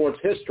Philadelphia sports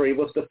history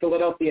was the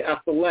Philadelphia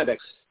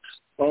Athletics,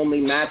 only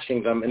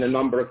matching them in the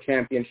number of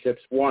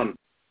championships won.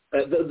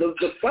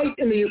 The fight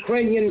in the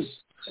Ukrainians,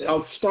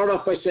 I'll start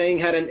off by saying,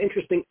 had an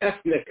interesting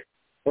ethnic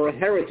or a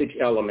heritage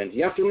element.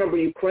 You have to remember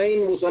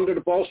Ukraine was under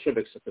the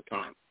Bolsheviks at the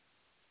time.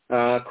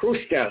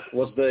 Khrushchev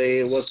was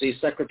the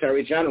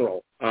Secretary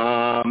General,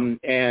 and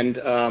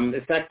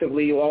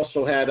effectively you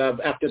also had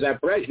after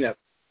that Brezhnev.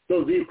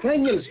 So the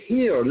Ukrainians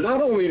here,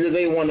 not only do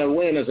they want to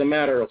win as a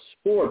matter of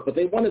sport, but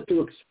they wanted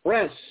to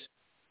express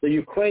the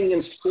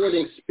Ukrainian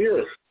sporting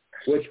spirit,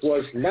 which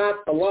was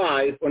not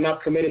alive or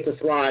not permitted to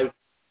thrive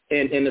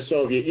in the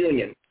Soviet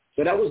Union.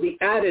 So that was the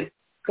added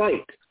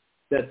fight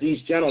that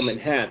these gentlemen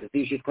had, that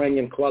these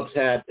Ukrainian clubs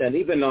had, and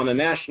even on a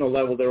national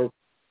level, there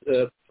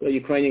were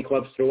Ukrainian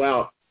clubs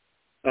throughout.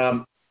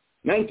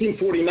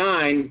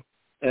 1949,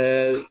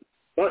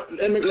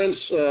 immigrants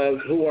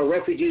who are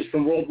refugees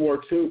from World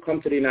War II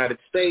come to the United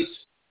States.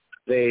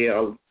 They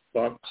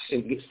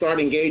start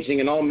engaging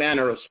in all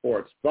manner of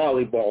sports,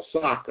 volleyball,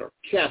 soccer,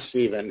 chess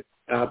even,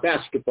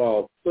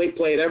 basketball. They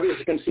played every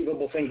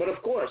conceivable thing. But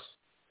of course,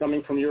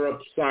 coming from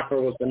Europe,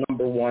 soccer was the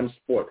number one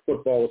sport.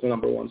 Football was the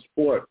number one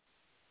sport.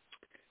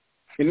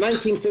 In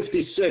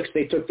 1956,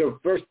 they took their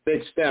first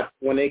big step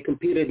when they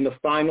competed in the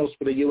finals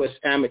for the U.S.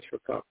 Amateur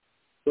Cup.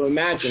 So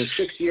imagine,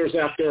 6 years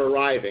after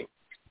arriving,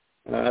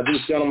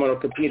 these gentlemen are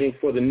competing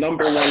for the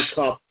number one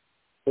cup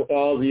for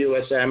all the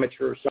U.S.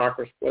 amateur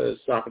soccer.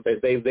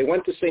 They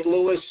went to St.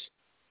 Louis.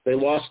 They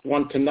lost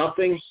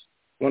 1-0.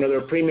 One of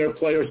their premier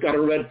players got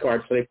a red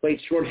card, so they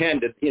played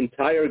shorthanded the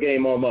entire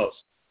game almost.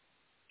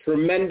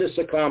 Tremendous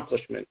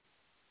accomplishment.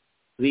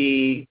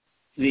 The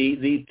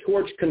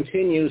torch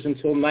continues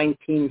until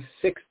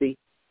 1960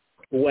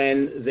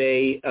 when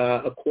they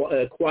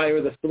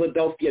acquire the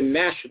Philadelphia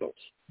Nationals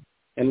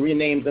and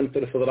rename them to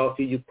the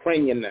Philadelphia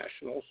Ukrainian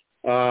Nationals.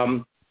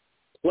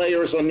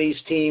 Players on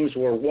these teams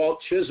were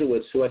Walt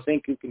Chislewicz, who I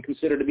think you can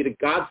consider to be the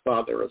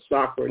godfather of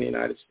soccer in the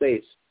United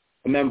States,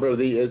 a member of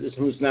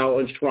who's now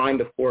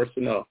enshrined, of course,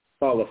 in the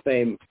Hall of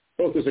Fame,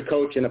 both as a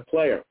coach and a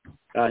player.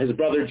 His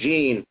brother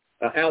Gene,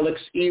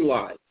 Alex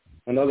Eli,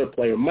 another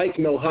player, Mike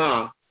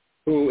Milha,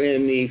 who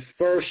in the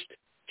first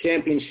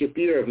championship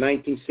year of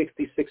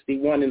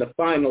 1960-61 in the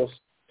finals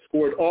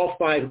scored all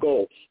 5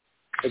 goals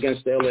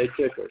against the LA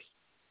Kickers.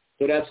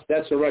 So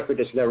that's a record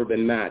that's never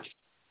been matched.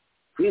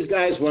 These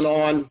guys went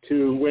on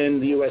to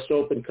win the U.S.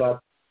 Open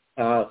Cup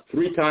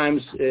 3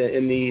 times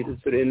in the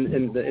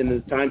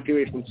time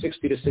period from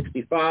 60 to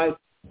 65,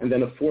 and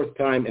then a 4th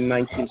time in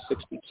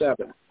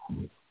 1967.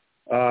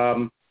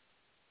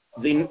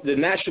 The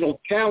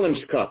National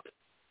Challenge Cup,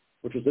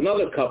 which was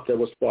another cup that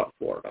was fought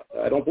for.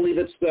 I don't believe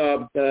it's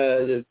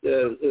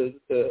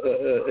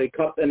a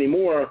cup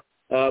anymore,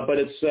 but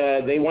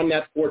they won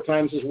that 4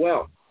 times as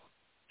well.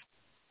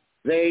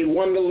 They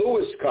won the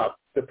Lewis Cup,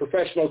 the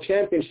professional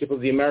championship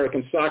of the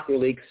American Soccer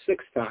League,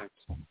 6 times.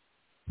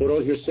 So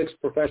those are 6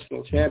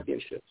 professional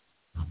championships.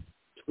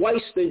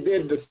 Twice they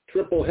did the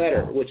triple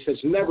header, which has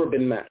never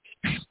been matched.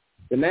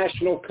 The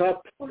National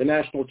Cup, the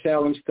National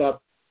Challenge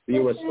Cup, the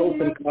U.S.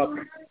 Open Cup,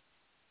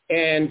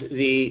 and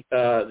the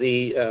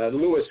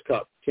Lewis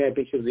Cup,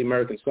 championship of the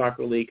American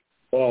Soccer League,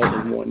 all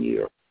in 1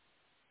 year.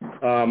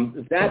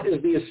 That is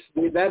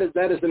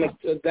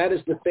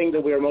the thing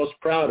that we are most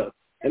proud of.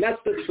 And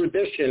that's the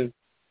tradition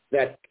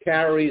that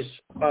carries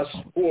us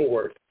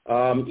forward,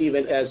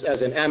 even as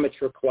an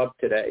amateur club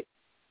today.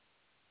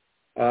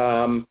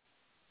 I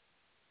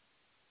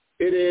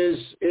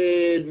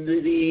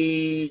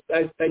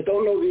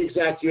don't know the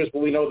exact years,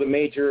 but we know the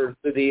major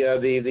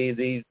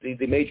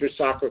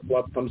soccer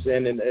club comes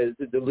in, and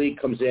the league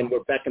comes in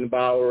where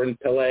Beckenbauer and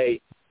Pelé,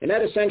 and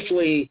that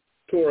essentially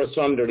tore us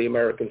under the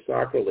American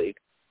Soccer League.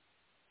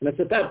 And it's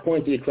at that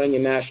point the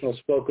Ukrainian nationals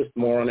focused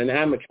more on an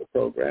amateur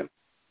program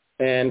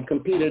and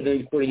competed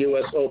for the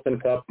U.S. Open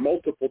Cup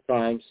multiple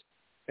times.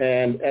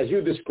 And as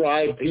you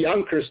described, the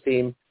Yonkers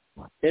team,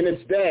 in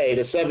its day,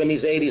 the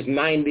 70s, 80s,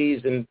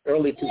 90s, and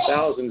early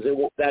 2000s, it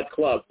was that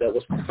club that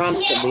was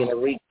constantly in a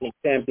regional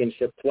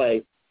championship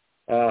play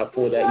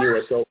for that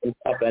U.S. Open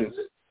Cup. And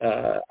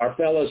our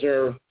fellows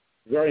are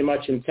very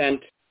much intent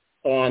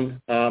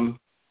on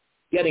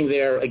getting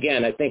there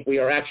again. I think we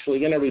are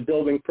actually in a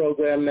rebuilding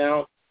program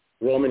now.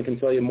 Roman can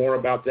tell you more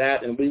about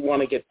that. And we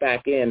want to get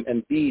back in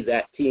and be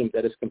that team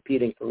that is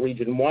competing for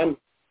Region 1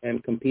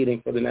 and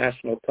competing for the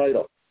national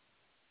title.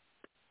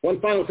 One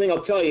final thing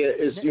I'll tell you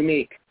is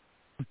unique.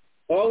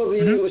 All of the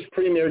English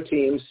Premier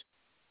teams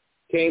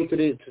came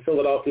to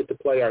Philadelphia to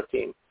play our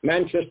team.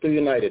 Manchester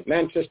United,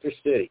 Manchester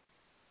City,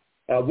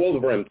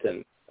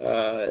 Wolverhampton,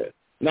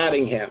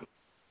 Nottingham.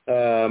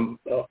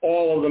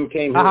 All of them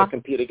came here to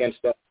compete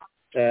against us.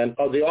 And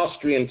the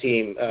Austrian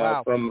team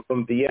from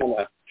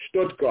Vienna,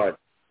 Stuttgart,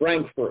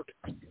 Frankfurt.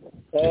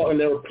 And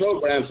there are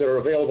programs that are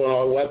available on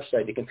our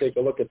website. You can take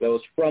a look at those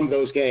from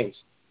those games.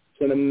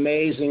 It's an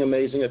amazing,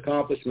 amazing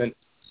accomplishment.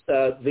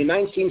 The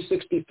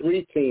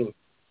 1963 team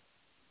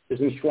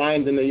is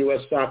enshrined in the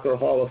U.S. Soccer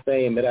Hall of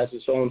Fame. It has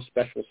its own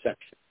special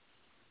section.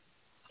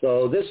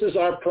 So this is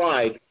our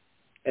pride,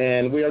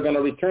 and we are going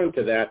to return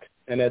to that,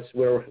 and that's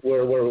we're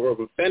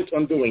bent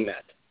on doing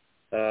that.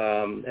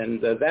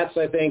 That's,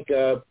 I think,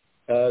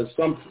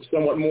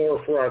 somewhat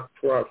more for our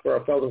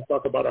fellows to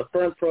talk about our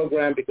current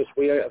program, because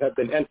we have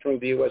been entering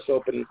the U.S.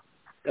 Open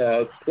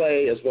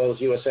play as well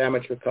as U.S.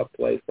 Amateur Cup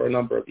play for a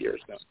number of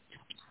years now.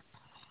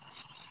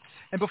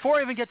 And before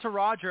I even get to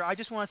Roger, I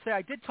just want to say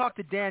I did talk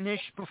to Dan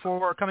Ish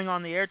before coming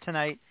on the air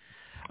tonight.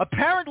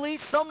 Apparently,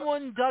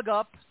 someone dug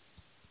up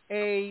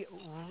a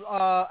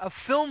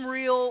film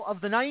reel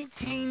of the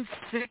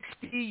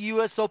 1960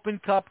 U.S. Open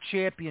Cup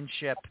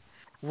championship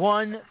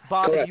won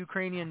by the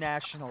Ukrainian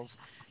nationals.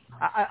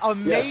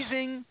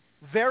 Amazing,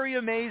 very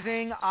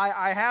amazing.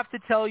 I have to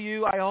tell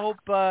you, I hope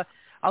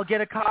I'll get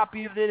a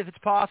copy of it if it's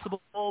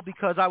possible,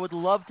 because I would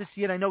love to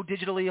see it. I know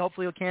digitally,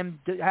 hopefully it can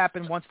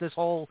happen once this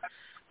whole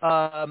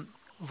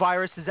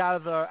virus is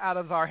out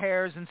of our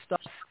hairs and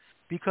stuff,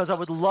 because I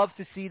would love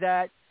to see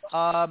that.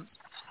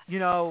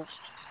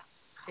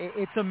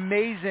 It's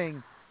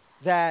amazing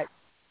that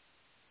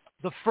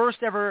the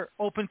first ever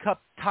Open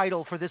Cup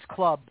title for this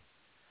club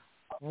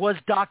was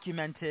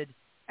documented,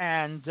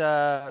 and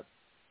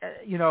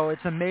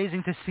it's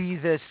amazing to see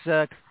this.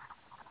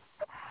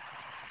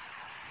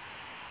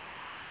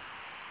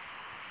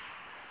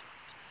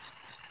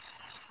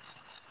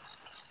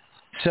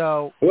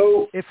 So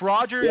if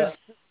Roger is...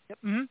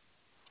 Mm-hmm.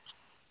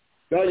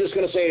 No, I was just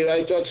going to say,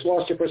 I just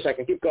lost you for a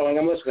second. Keep going.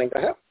 I'm listening.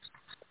 I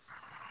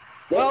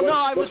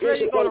was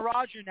ready to go to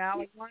Roger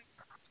now.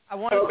 I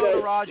want to go to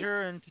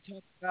Roger and to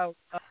talk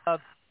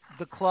about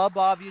the club,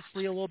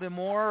 obviously, a little bit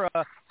more.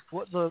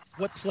 What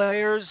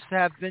players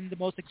have been the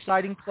most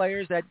exciting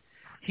players that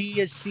he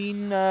has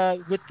seen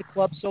with the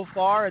club so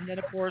far. And then,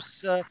 of course,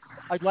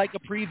 I'd like a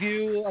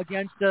preview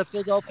against the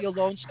Philadelphia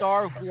Lone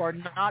Star, who are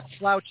not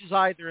slouches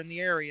either in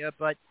the area.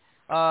 But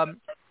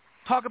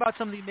talk about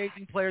some of the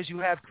amazing players you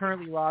have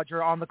currently,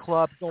 Roger, on the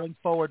club going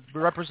forward,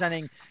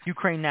 representing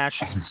Ukraine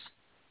nationals.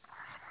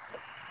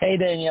 Hey,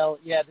 Daniel.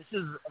 Yeah, this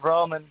is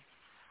Roman.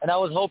 And I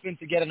was hoping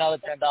to get another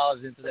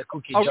 $10 into the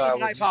cookie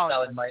jar. I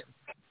apologize.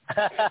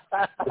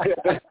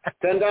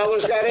 $10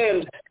 got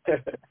in.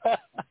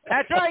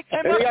 That's right.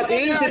 And you got the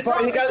easy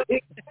part.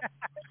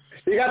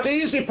 You got the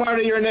easy part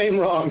of your name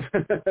wrong.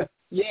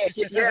 Yeah.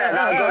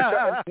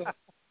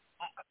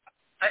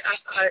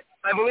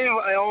 I believe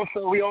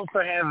we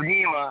also have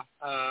Nima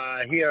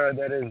here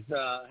that is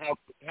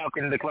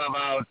helping the club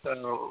out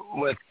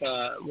with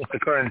the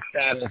current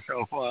status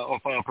of our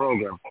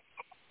program.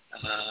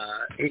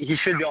 He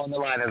should be on the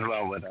line as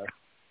well with us.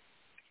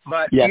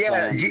 But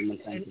Gino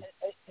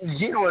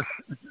was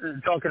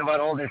talking about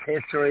all this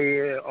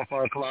history of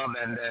our club,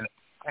 and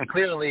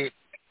clearly,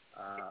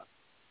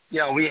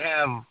 we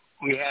have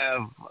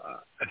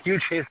a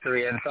huge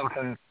history and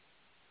something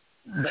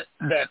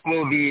that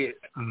will be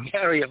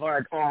very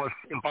hard, almost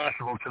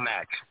impossible to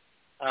match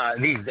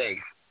these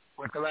days,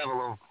 with the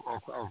level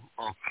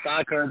of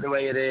soccer the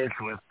way it is,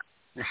 with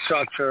the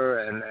structure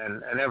and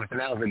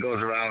everything else that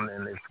goes around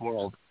in this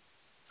world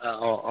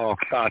of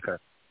soccer.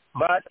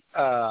 But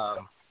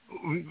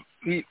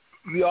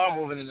we are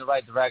moving in the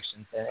right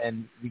direction,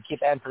 and we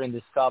keep entering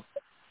this cup,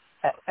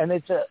 and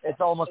it's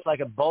almost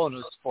like a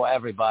bonus for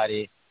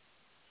everybody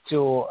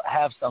to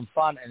have some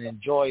fun and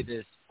enjoy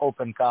this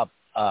Open Cup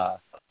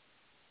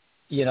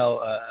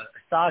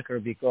soccer,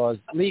 because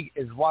league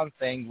is one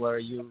thing where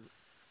you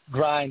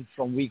grind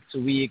from week to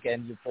week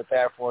and you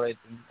prepare for it,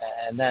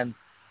 and then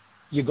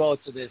you go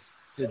to this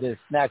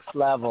next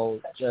level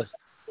just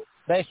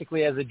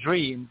basically as a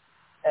dream,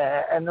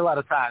 and a lot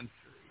of times,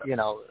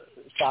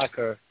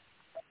 soccer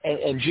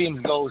and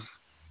dreams goes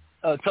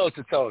toe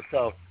to toe.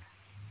 So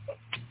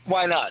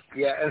why not?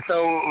 Yeah, and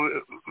so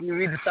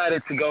we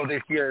decided to go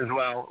this year as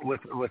well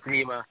with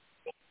Nima,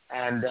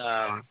 and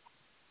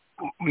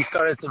we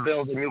started to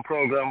build a new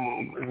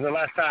program. The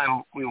last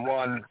time we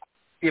won,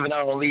 even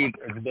our league,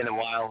 it's been a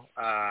while.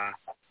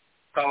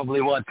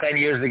 Probably 10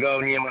 years ago,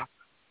 Nima?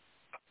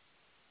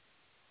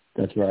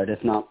 That's right.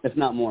 If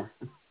not more.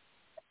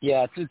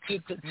 Yeah,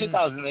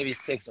 2000, maybe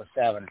 6 or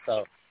 7.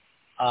 So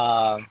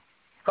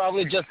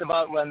probably just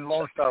about when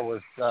Lone Star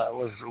was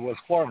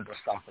formed or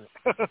something.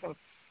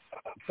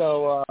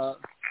 So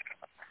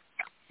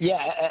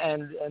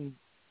and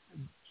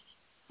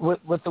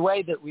with the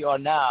way that we are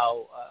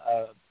now,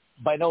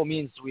 by no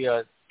means we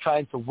are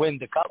trying to win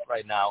the cup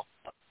right now,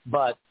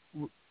 but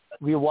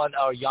we want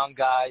our young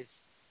guys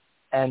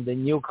and the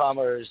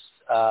newcomers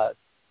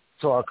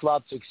to our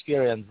club to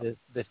experience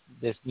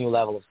this new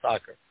level of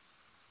soccer.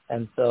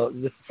 And so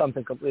this is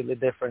something completely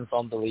different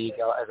from the league,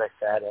 as I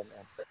said,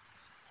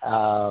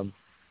 and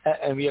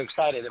we are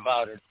excited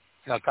about it,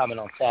 coming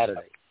on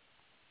Saturday.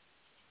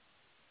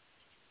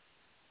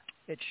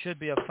 It should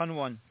be a fun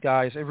one,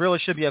 guys. It really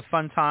should be a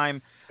fun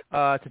time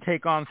to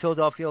take on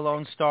Philadelphia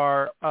Lone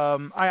Star.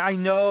 I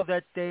know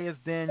that they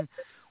have been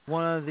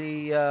one of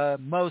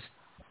the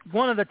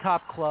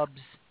top clubs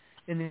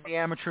in the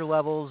amateur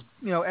levels,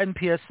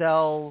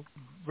 NPSL,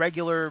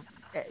 regular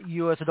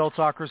U.S. Adult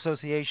Soccer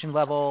Association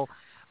level.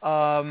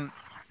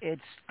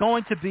 It's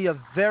going to be a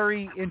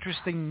very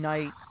interesting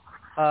night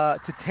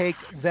to take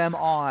them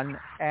on.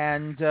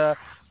 And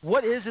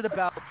what is it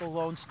about the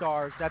Lone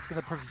Stars that's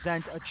going to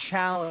present a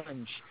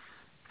challenge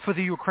for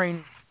the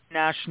Ukraine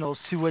Nationals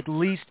to at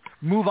least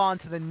move on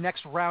to the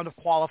next round of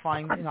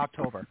qualifying in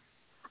October?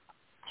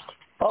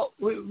 Well,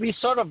 we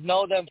sort of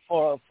know them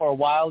for a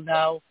while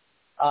now,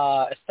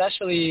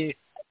 especially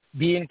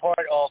being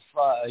part of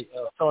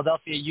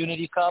Philadelphia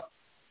Unity Cup.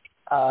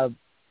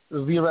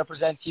 We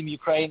represent Team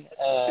Ukraine,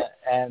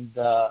 and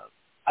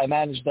I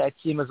manage that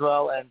team as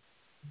well. And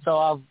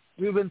so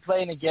we've been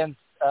playing against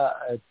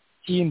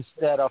teams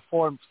that are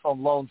formed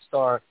from Lone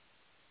Star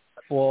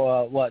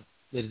for,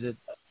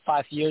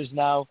 5 years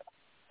now.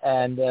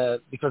 And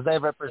because they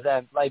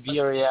represent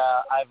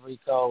Liberia, Ivory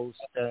Coast,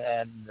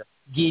 and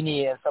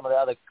Guinea, and some of the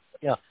other,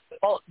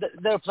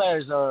 their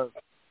players are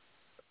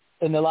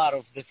in a lot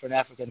of different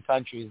African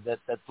countries that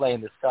play in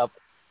this cup.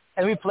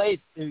 And we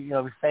played, we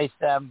faced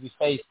them. We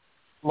faced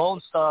Lone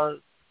Star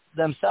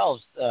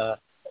themselves a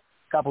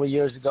couple of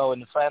years ago in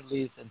the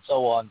friendlies and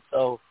so on.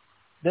 So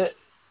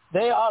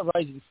they are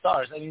rising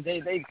stars. I mean,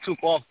 they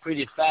took off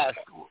pretty fast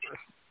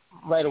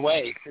right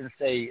away since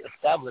they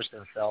established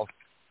themselves.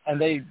 And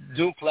they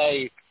do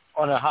play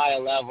on a higher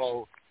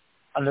level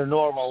under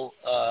normal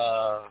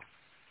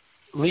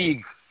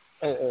league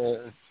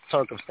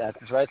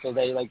circumstances, right? So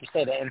they, like you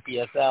said,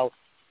 the NPSL,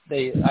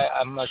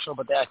 I'm not sure,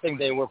 but I think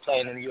they were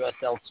playing in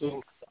USL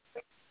too,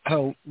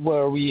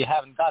 where we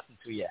haven't gotten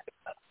to yet.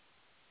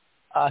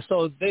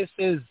 So this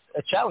is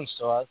a challenge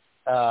to us,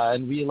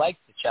 and we like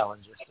the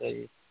challenges.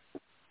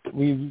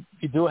 We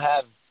do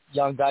have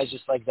young guys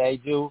just like they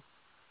do.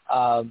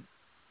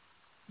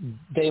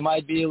 They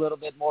might be a little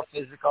bit more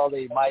physical.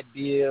 They might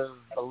be a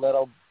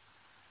little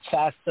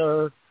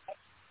faster.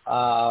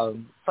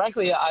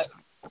 Frankly, I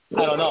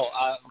don't know.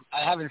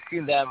 I haven't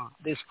seen them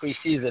this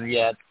preseason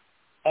yet,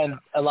 and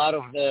a lot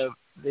of the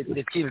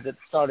teams that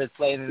started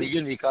playing in the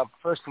Unity Cup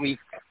first week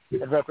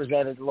that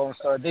represented Lone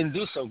Star didn't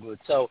do so good.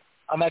 So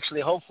I'm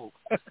actually hopeful.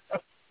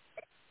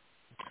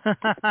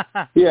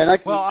 Yeah, and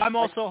I'm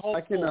also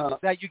hopeful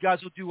that you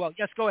guys will do well.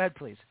 Yes, go ahead,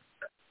 please.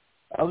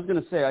 I was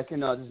going to say, this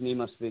is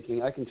Nima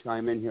speaking. I can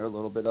chime in here a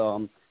little bit.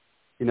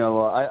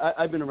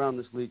 I've been around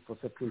this league for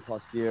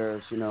 15-plus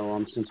years,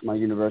 since my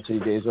university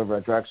days over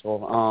at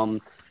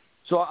Drexel.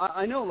 So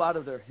I know a lot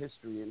of their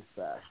history, in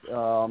fact.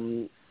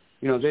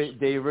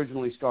 They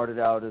originally started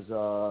out as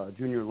a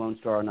junior Lone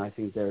Star, and I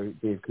think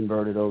they've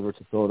converted over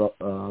to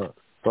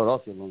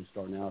Philadelphia Lone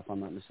Star now, if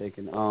I'm not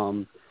mistaken.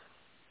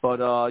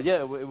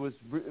 It was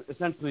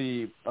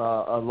essentially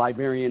a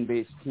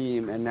Liberian-based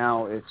team, and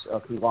now it's a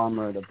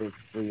conglomerate of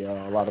basically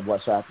a lot of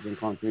West African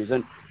countries.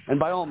 And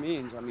by all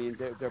means, I mean,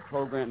 their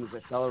program is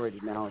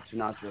accelerated now. It's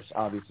not just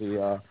obviously,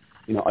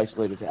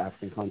 isolated to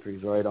African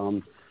countries, right?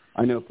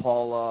 I know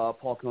Paul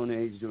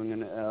Kone is doing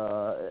an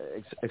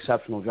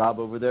exceptional job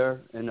over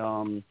there, and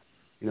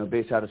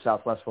based out of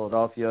Southwest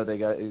Philadelphia, they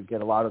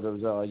get a lot of those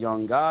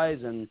young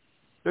guys, and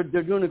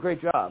they're doing a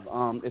great job.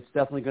 It's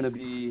definitely going to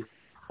be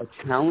a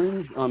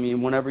challenge. I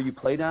mean, whenever you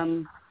play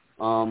them,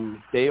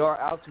 they are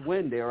out to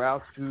win. They are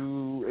out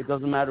to. It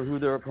doesn't matter who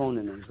their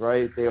opponent is,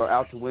 right? They are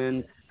out to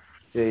win.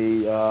 So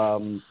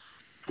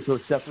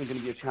it's definitely going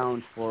to be a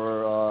challenge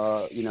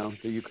for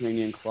the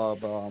Ukrainian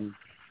club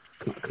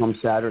come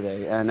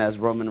Saturday. And as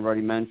Roman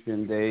already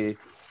mentioned, they're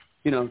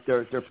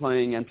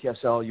playing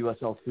NPSL,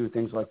 USL 2,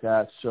 things like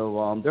that.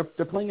 So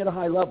they're playing at a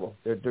high level.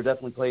 They're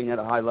definitely playing at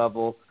a high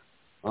level.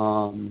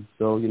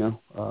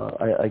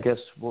 I guess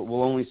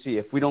we'll only see.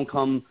 If we don't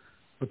come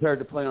prepared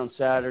to play on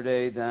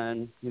Saturday,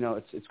 then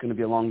it's going to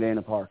be a long day in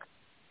the park.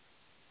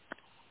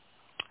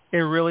 It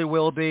really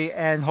will be,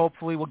 and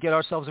hopefully we'll get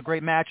ourselves a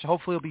great match.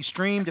 Hopefully it'll be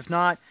streamed. If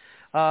not,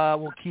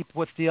 we'll keep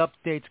with the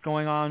updates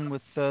going on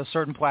with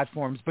certain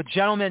platforms. But,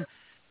 gentlemen,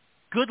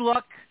 good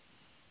luck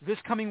this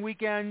coming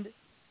weekend.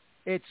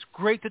 It's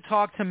great to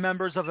talk to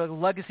members of a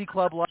legacy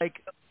club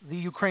like the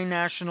Ukraine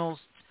Nationals.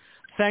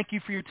 Thank you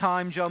for your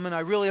time, gentlemen. I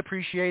really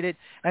appreciate it,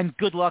 and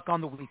good luck on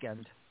the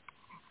weekend.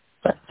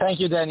 Thank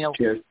you, Daniel.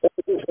 Cheers.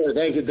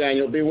 Thank you,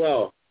 Daniel. Be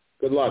well.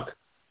 Good luck.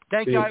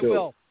 Thank you. I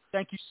will.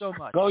 Thank you so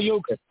much. Go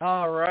Uk.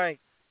 All right.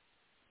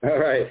 All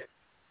right.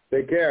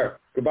 Take care.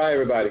 Goodbye,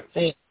 everybody.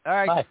 See you. All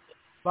right. Bye.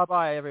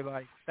 Bye-bye,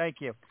 everybody.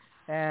 Thank you.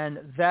 And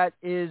that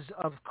is,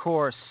 of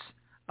course,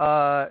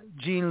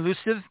 Gene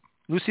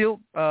Lucille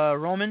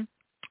Roman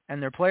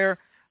and their player,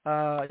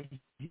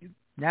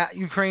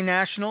 Ukraine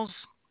Nationals,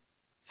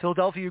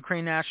 Philadelphia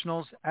Ukraine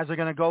Nationals, as they're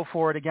going to go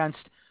for it against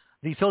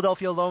the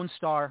Philadelphia Lone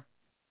Star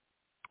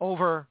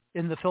over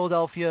in the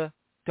Philadelphia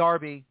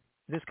Derby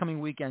this coming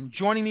weekend.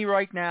 Joining me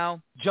right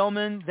now,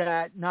 gentleman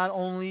that not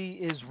only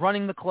is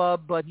running the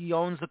club, but he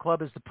owns the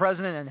club as the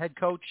president and head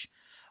coach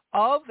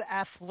of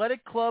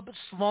Athletic Club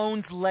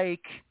Sloan's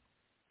Lake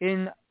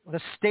in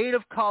the state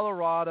of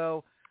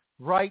Colorado,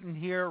 right in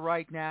here,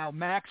 right now.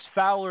 Max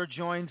Fowler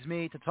joins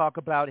me to talk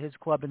about his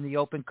club in the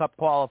Open Cup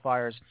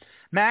qualifiers.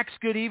 Max,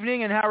 good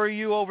evening, and how are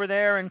you over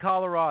there in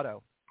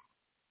Colorado?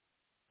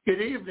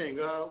 Good evening.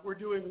 We're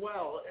doing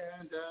well,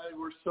 and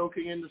we're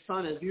soaking in the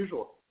sun as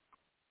usual.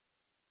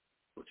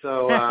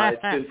 So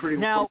it's been pretty.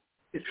 Now,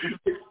 it's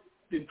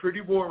been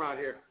pretty warm out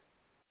here.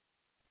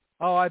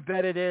 Oh, I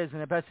bet it is,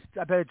 and I bet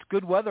it's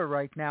good weather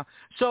right now.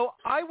 So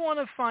I want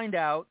to find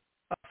out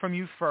from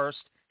you first.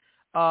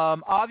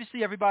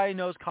 Obviously, everybody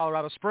knows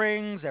Colorado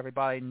Springs.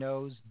 Everybody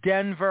knows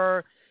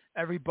Denver.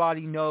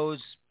 Everybody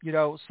knows,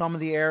 some of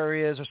the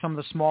areas or some of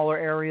the smaller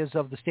areas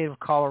of the state of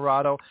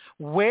Colorado.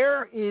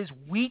 Where is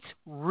Wheat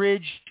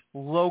Ridge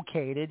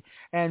located,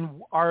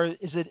 and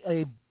is it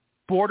a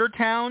border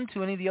town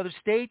to any of the other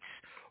states,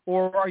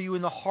 or are you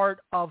in the heart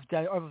of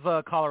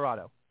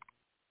Colorado?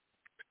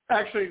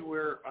 Actually,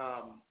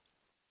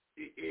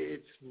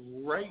 it's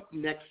right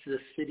next to the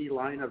city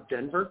line of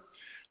Denver,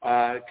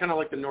 kind of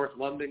like the North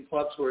London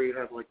clubs where you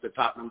have like the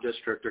Tottenham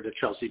district or the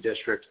Chelsea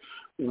district.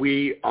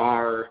 We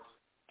are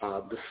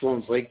the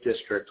Sloan's Lake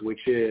district,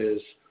 which is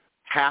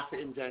half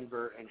in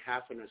Denver and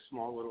half in a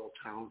small little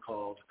town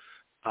called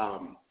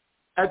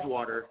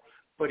Edgewater,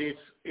 but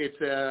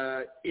it's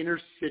a inner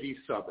city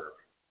suburb,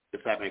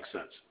 if that makes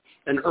sense,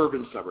 an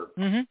urban suburb.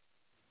 Mm-hmm.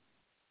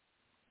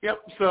 Yep.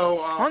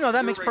 So.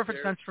 That makes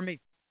perfect sense for me.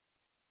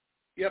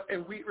 Yep,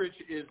 and Wheat Ridge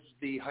is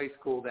the high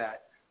school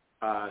that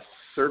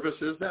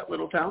services that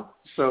little town.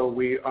 So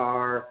we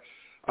are.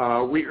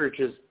 Wheat Ridge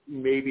is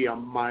maybe a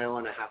mile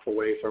and a half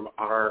away from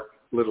our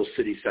little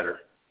city center,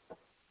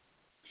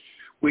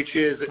 which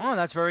is. Oh,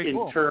 that's very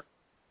cool.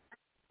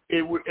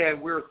 And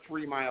we're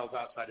 3 miles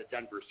outside of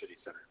Denver city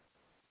center.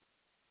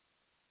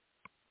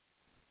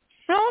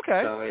 Oh,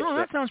 okay. So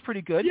that sounds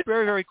pretty good. Yeah.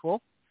 Very, very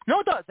cool. No,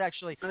 it does,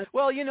 actually.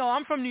 Well,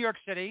 I'm from New York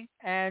City,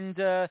 and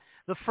the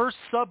first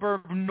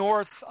suburb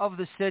north of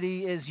the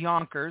city is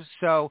Yonkers,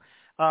 so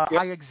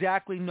I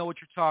exactly know what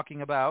you're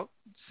talking about.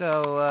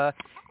 So,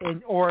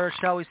 or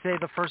shall we say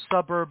the first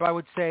suburb, I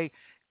would say,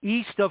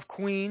 east of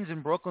Queens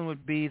and Brooklyn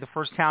would be the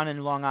first town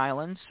in Long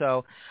Island.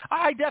 So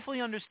I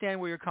definitely understand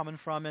where you're coming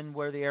from and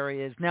where the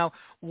area is. Now,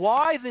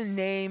 why the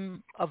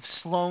name of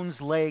Sloan's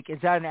Lake? Is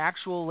that an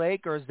actual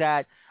lake, or is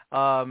that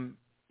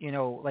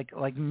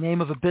like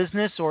name of a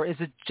business, or is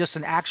it just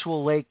an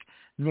actual lake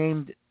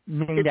named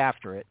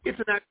after it? It's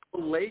an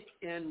actual lake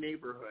and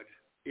neighborhood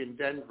in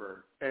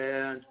Denver,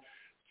 and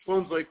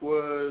Sloan's Lake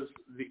was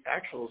the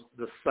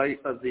site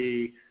of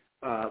the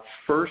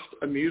first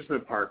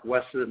amusement park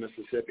west of the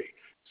Mississippi.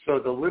 So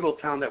the little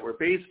town that we're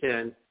based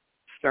in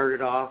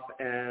started off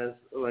as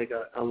like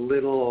a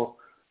little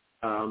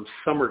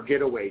summer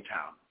getaway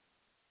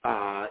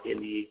town in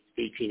the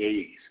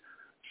 1880s.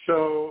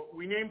 So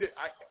we named it.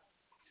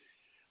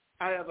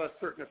 I have a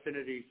certain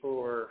affinity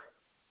for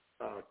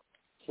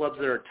clubs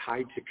that are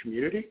tied to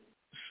community.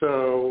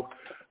 So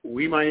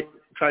we might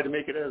try to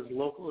make it as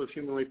local as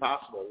humanly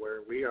possible, where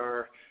we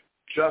are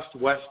just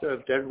west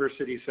of Denver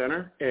City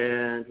Center,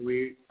 and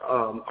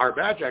our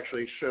badge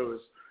actually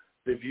shows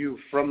the view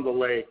from the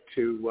lake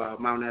to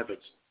Mount Evans.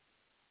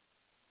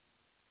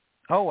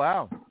 Oh,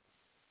 wow.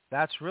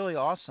 That's really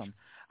awesome.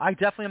 I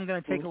definitely am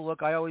going to take a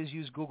look. I always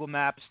use Google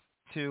Maps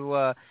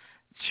to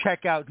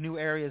check out new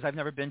areas I've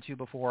never been to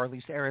before, or at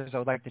least areas I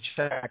would like to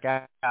check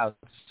out.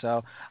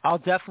 So I'll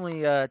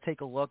definitely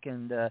take a look,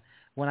 and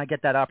when I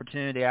get that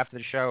opportunity after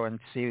the show, and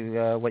see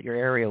what your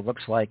area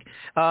looks like.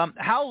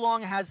 How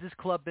long has this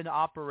club been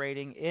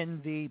operating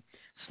in the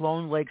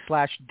Sloan Lake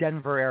 /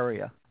 Denver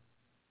area?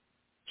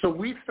 So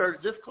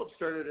this club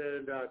started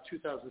in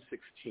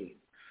 2016,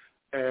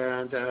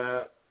 and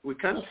we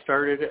kind of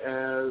started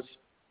as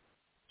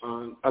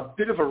a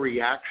bit of a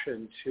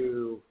reaction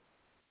to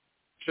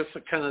just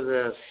kind of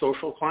the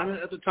social climate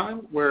at the time,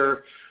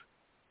 where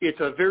it's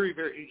a very,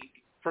 very,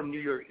 from New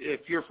York,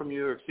 if you're from New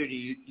York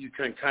City, you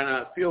can kind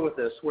of feel with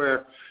this,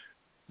 where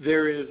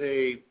there is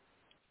a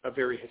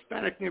very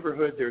Hispanic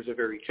neighborhood, there's a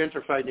very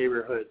gentrified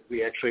neighborhood.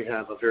 We actually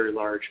have a very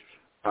large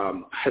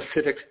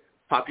Hasidic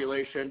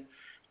population.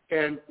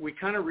 And we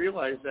kind of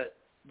realized that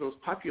those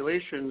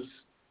populations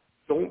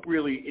don't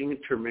really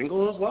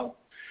intermingle as well.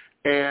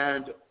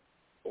 And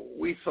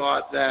we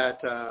thought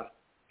that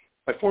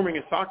by forming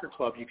a soccer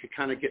club, you could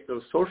kind of get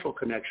those social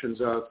connections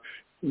of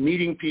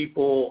meeting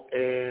people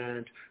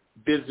and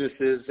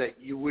businesses that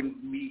you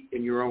wouldn't meet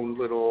in your own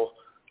little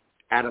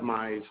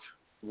atomized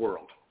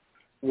world.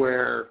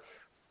 Where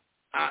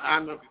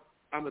I'm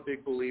a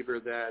big believer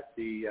that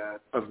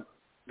of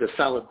the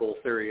salad bowl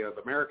theory of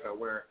America,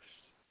 where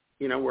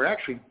we're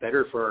actually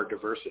better for our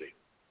diversity.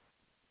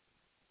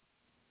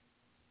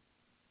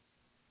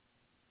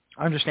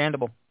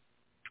 Understandable.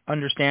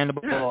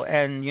 Yeah.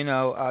 And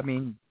I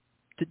mean,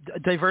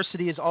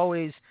 diversity is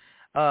always,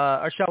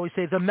 or shall we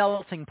say, the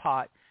melting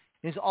pot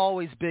is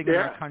always big in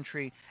our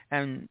country,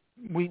 and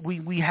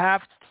we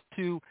have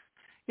to,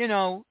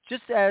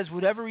 just as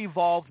whatever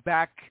evolved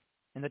back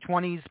in the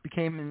 20s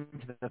became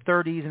into the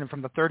 30s, and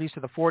from the 30s to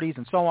the 40s,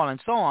 and so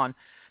on,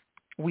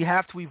 we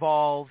have to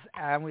evolve,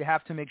 and we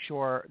have to make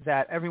sure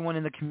that everyone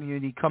in the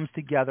community comes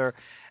together,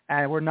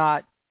 and we're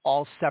not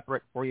all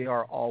separate, we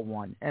are all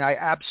one. And I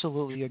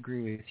absolutely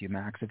agree with you,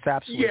 Max. It's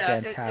absolutely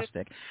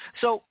fantastic.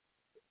 So,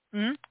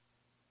 I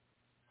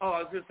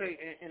was going to say,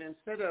 and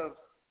instead of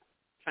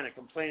kind of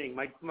complaining,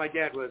 my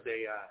dad was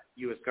a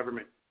U.S.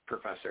 government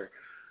professor.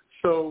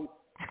 So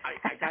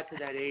I got to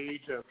that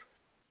age of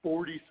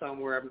 40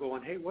 somewhere. I'm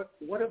going, hey,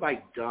 what have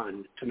I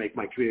done to make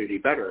my community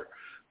better?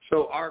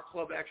 So our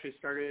club actually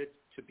started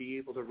to be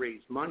able to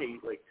raise money.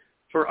 Like,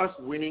 for us,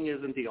 winning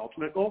isn't the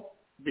ultimate goal,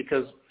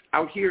 because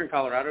out here in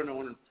Colorado,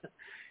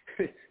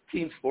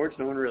 team sports,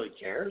 no one really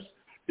cares,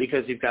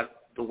 because you've got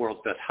the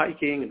world's best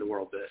hiking and the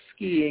world's best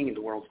skiing and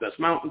the world's best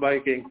mountain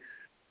biking.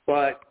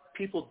 But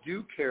people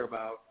do care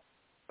about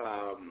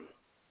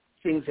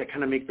things that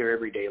kind of make their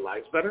everyday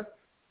lives better.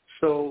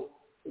 So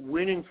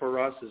winning for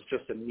us is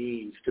just a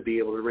means to be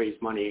able to raise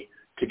money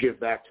to give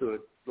back to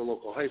the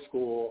local high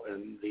school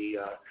and the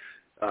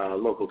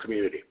local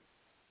community.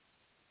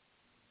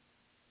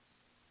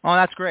 Oh,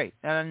 that's great.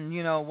 And,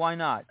 why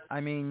not?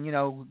 I mean,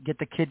 get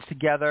the kids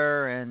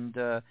together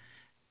and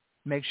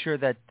make sure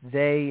that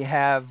they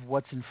have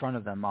what's in front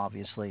of them,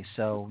 obviously.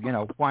 So,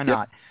 why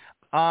not?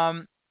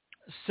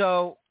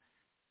 So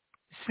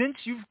since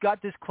you've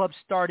got this club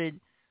started,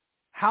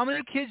 how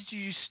many kids did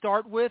you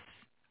start with,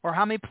 or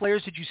how many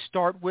players did you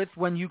start with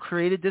when you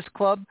created this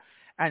club?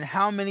 And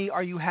how many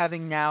are you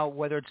having now,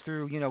 whether it's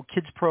through,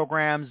 kids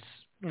programs,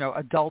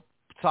 adult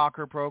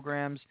soccer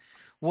programs?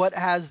 What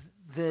has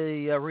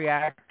the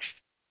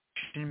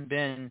reaction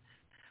been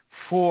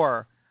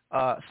for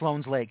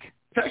Sloan's Lake?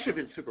 It's actually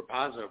been super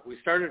positive. We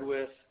started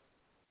with,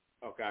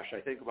 I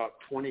think about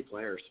 20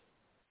 players.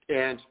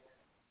 And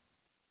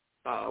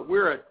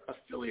we're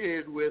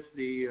affiliated with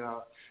the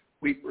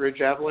Wheat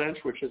Ridge Avalanche,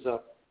 which is a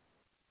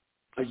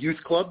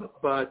youth club,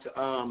 but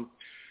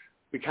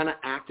we kind of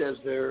act as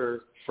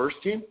their first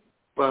team.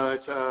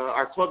 But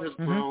our club has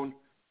grown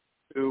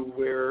to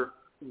where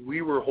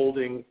we were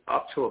holding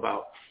up to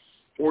about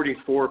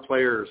 44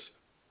 players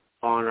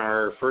on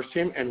our first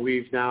team, and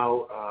we've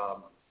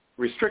now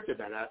restricted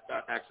that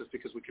access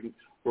because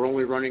we're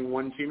only running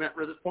one team at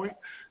this point.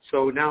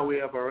 So now we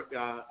have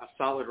a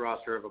solid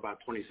roster of about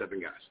 27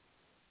 guys.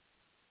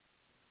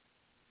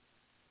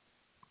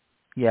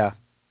 Yeah.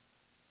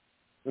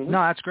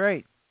 No, that's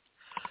great.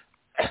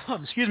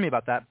 Excuse me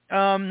about that.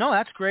 No,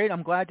 that's great.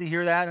 I'm glad to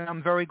hear that, and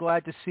I'm very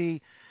glad to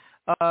see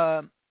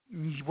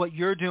what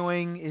you're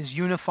doing is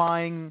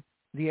unifying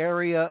the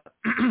area.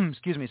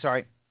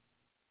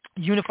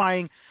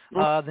 Unifying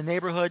the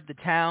neighborhood, the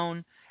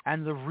town,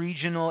 and the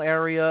regional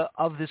area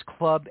of this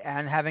club,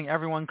 and having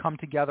everyone come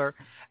together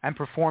and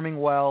performing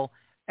well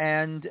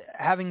and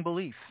having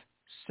belief.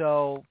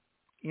 So,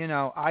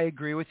 I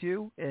agree with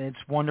you. It's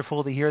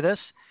wonderful to hear this,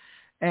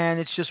 and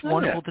it's just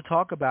wonderful to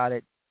talk about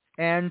it.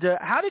 And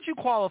how did you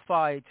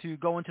qualify to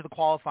go into the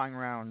qualifying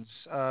rounds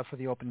for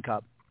the Open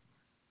Cup?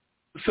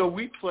 So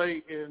we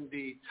play in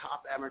the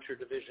top amateur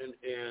division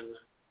in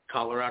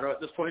Colorado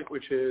at this point,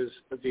 which is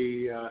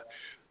the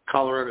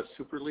Colorado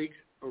Super League,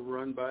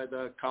 run by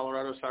the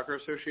Colorado Soccer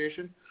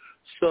Association.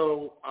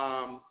 So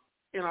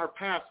in our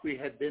past, we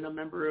had been a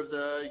member of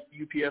the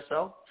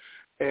UPSL,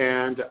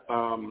 and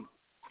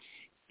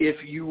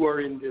if you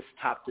are in this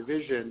top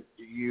division,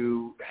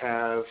 you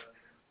have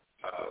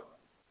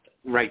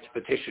right to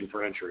petition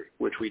for entry,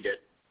 which we did.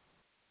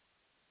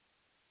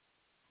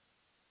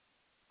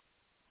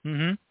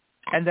 Mm-hmm.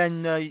 And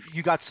then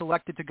you got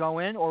selected to go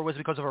in, or was it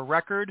because of a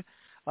record?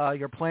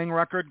 Your playing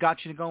record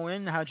got you to go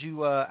in? How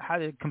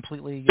did it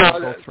completely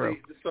go through?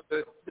 So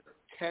the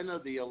 10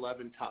 of the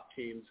 11 top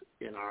teams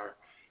in our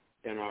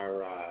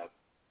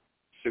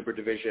super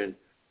division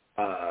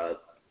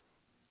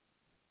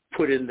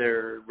put in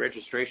their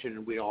registration,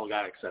 and we all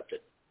got accepted.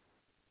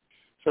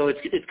 So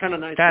it's kind of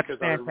nice. That's because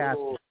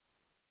fantastic.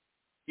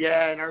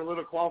 in our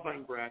little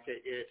qualifying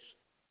bracket,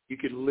 you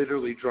could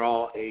literally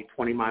draw a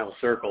 20-mile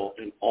circle,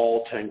 and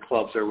all 10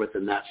 clubs are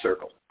within that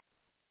circle.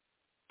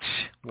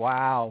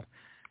 Wow.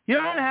 You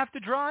don't have to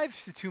drive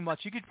too much.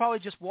 You could probably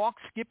just walk,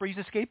 skip, or use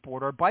a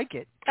skateboard or bike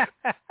it.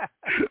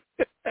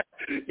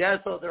 Yeah,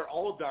 so they're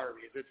all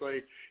derbies.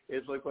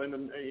 It's like when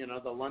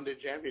the London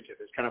Championship.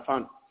 It's kind of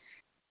fun.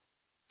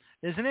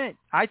 Isn't it?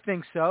 I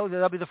think so.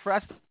 That'll be the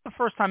first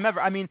time ever.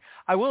 I mean,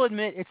 I will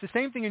admit it's the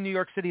same thing in New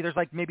York City. There's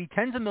like maybe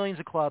tens of millions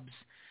of clubs,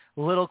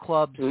 little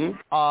clubs,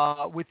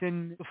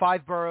 within the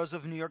 5 boroughs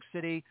of New York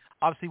City.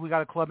 Obviously, we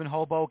got a club in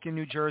Hoboken,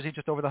 New Jersey,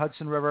 just over the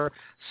Hudson River.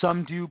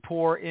 Some do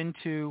pour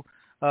into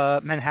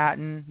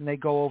Manhattan, and they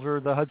go over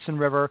the Hudson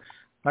River.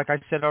 Like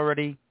I said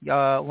already,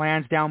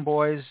 Lansdowne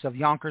Boys of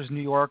Yonkers,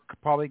 New York,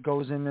 probably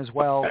goes in as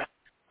well.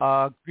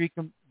 The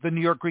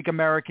New York Greek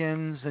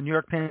Americans, the New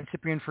York Pan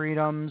Cyprian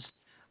Freedoms.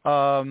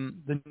 The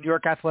New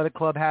York Athletic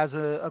Club has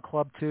a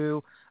club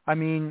too. I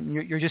mean,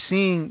 you're just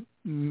seeing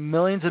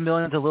millions and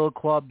millions of little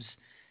clubs,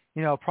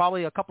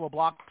 probably a couple of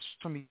blocks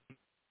from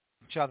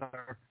each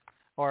other,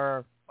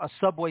 or a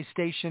subway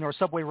station or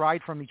subway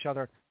ride from each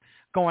other,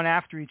 going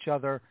after each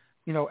other,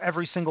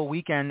 every single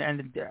weekend,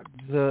 and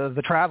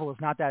the travel is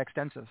not that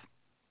extensive.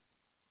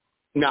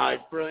 No,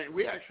 it's brilliant.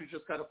 We actually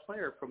just got a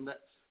player from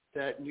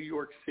that New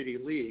York City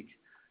League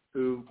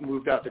who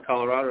moved out to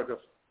Colorado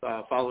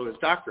to follow his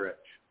doctorate.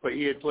 But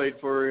he had played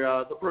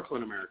for the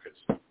Brooklyn Americans,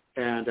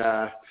 and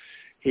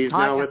he's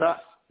now with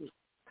us,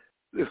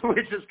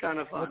 which is kind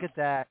of fun. Look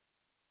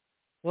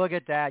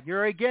at that.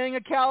 You're getting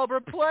a caliber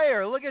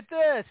player. Look at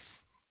this.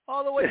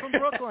 All the way from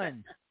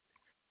Brooklyn.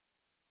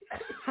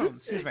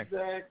 Excuse me.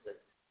 Exactly.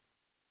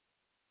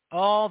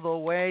 All the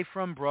way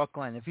from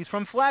Brooklyn. If he's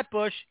from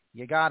Flatbush,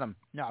 you got him.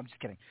 No, I'm just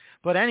kidding.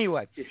 But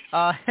anyway,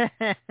 to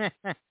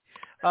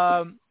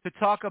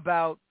talk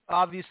about,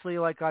 obviously,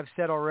 like I've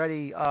said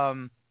already,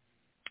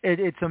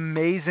 it's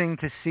amazing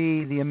to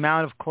see the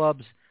amount of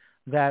clubs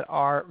that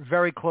are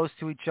very close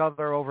to each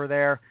other over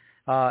there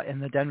in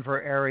the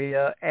Denver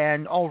area.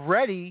 And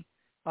already,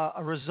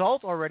 a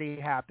result already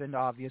happened,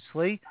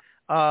 obviously.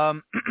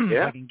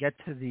 If I can get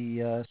to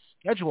the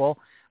schedule.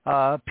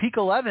 Peak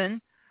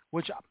 11,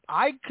 which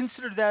I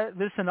consider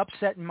this an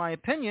upset in my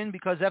opinion,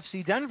 because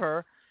FC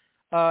Denver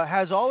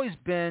has always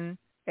been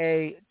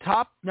a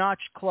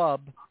top-notch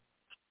club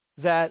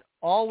that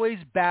always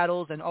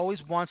battles and always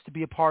wants to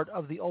be a part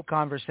of the old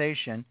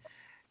conversation.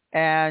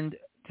 And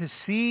to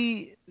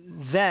see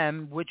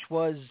them, which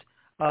was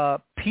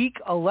Peak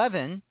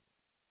 11,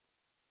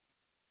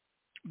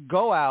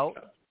 go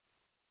out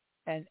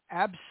and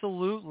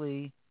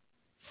absolutely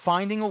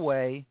finding a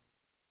way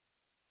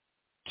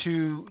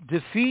to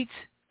defeat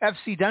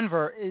FC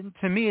Denver,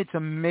 to me, it's a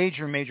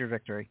major, major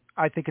victory.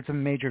 I think it's a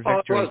major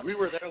victory. Oh, it was. We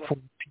were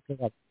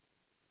there.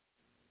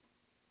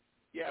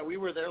 Yeah, we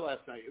were there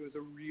last night. It was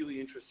a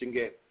really interesting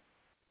game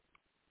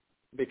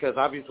because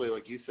obviously,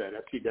 like you said,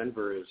 FC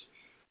Denver is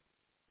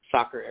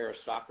soccer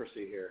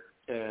aristocracy here,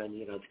 and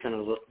it's kind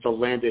of the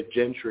landed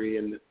gentry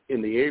in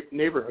the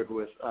neighborhood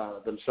with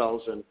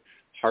themselves and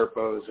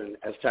Harpo's and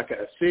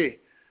Azteca FC.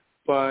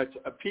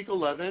 But Peak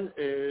 11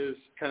 is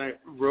kind of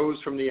rose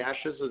from the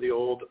ashes of the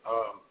old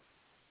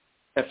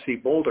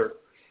FC Boulder,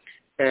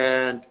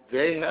 and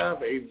they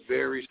have a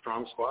very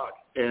strong squad,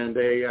 and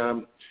they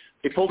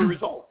pulled a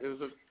result. It was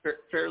a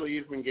fairly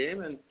even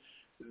game, and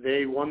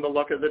they won the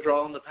luck of the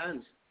draw in the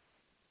pens.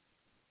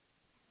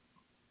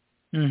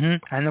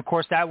 Mm-hmm. And, of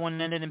course, that one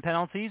ended in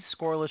penalties.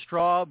 Scoreless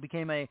draw,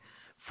 became a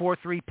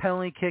 4-3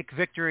 penalty kick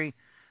victory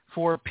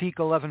for Peak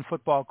 11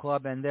 Football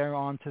Club, and they're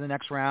on to the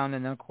next round.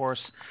 And then, of course,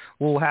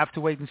 we'll have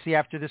to wait and see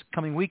after this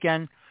coming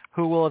weekend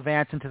who will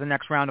advance into the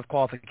next round of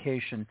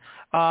qualification.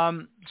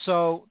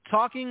 So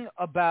talking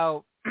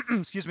about,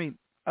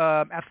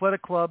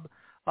 Athletic Club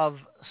of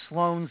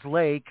Sloan's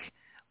Lake,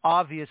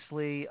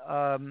 obviously,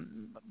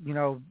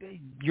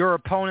 your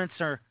opponents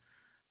are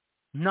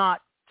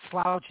not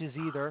slouches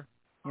either.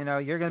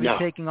 You're going to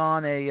be taking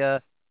on a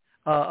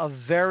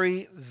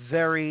very,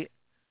 very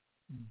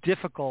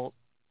difficult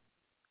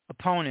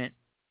opponent,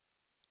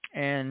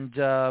 and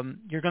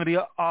you're going to be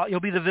you'll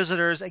be the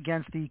visitors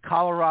against the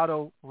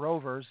Colorado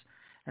Rovers,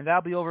 and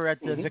that'll be over at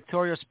the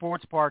Victoria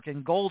Sports Park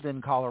in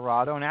Golden,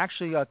 Colorado. And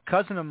actually, a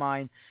cousin of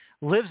mine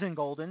lives in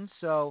Golden,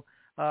 so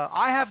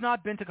I have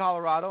not been to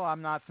Colorado.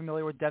 I'm not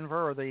familiar with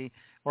Denver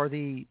or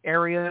the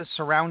area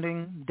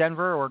surrounding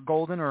Denver or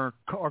Golden or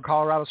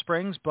Colorado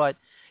Springs, but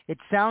it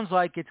sounds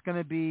like it's going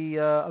to be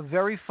a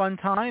very fun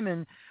time.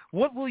 And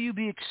what will you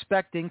be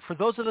expecting for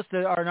those of us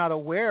that are not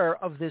aware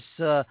of this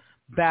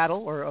battle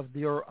or of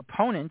your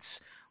opponents?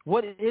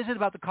 What is it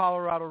about the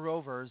Colorado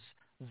Rovers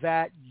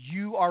that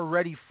you are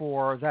ready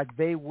for, that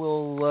they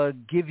will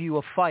give you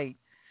a fight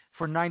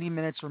for 90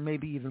 minutes or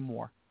maybe even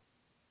more?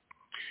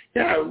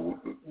 Yeah,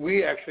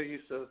 we actually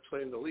used to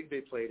play in the league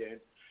they played in,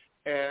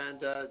 and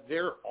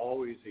they're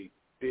always a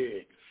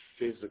big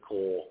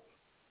physical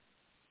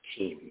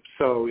team.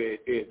 So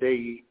it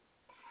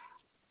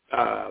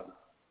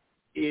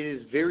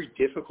is very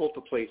difficult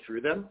to play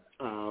through them.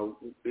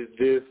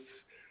 The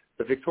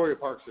Victoria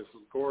Park's this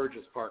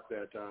gorgeous park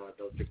that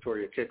the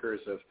Victoria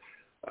Kickers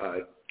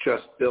have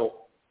just built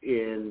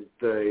in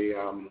the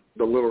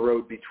little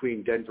road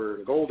between Denver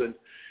and Golden,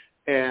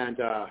 and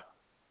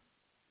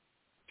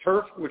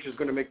turf, which is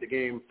going to make the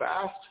game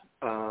fast,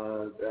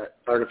 that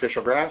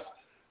artificial grass,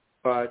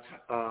 but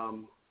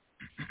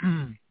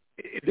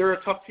They're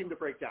a tough team to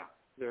break down.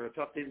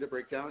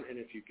 And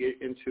if you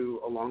get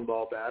into a long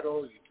ball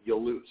battle,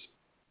 you'll lose.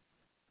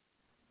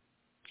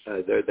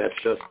 That's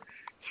just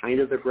kind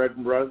of the bread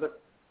and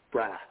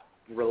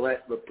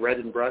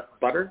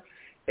butter,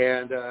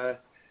 and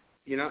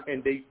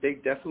and they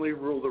definitely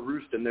rule the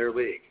roost in their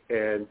league,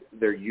 and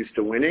they're used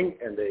to winning,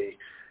 and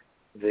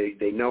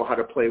they know how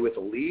to play with a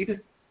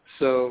lead.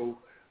 So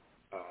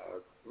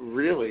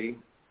really,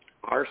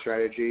 our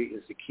strategy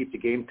is to keep the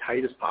game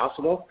tight as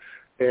possible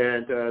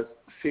and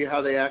see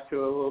how they act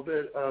to a little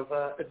bit of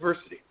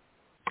adversity.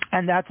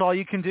 And that's all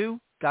you can do.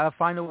 Got to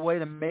find a way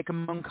to make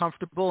them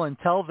uncomfortable and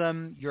tell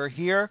them you're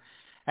here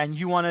and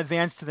you want to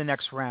advance to the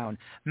next round.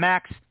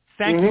 Max,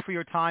 thank you for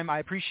your time. I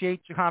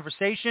appreciate your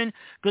conversation.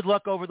 Good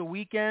luck over the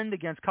weekend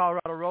against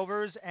Colorado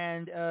Rovers,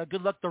 and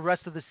good luck the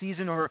rest of the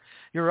season or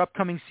your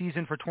upcoming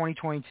season for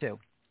 2022.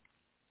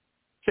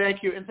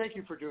 Thank you, and thank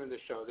you for doing this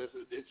show.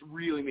 It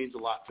really means a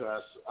lot to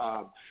us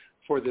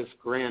for this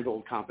grand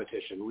old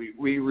competition.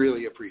 We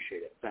really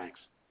appreciate it. Thanks.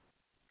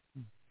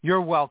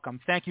 You're welcome.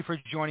 Thank you for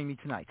joining me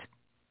tonight.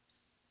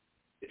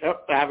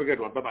 Yep, have a good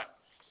one. Bye-bye.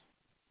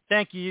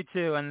 Thank you, you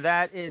too. And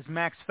that is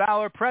Max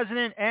Fowler,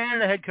 president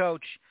and the head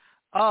coach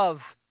of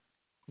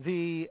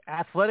the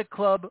Athletic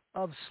Club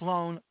of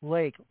Sloan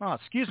Lake. Oh,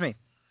 excuse me.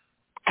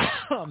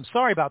 I'm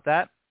sorry about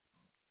that.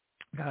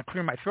 Got to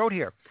clear my throat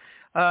here.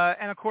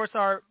 And, of course,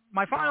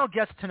 my final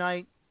guest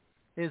tonight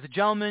is a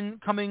gentleman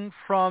coming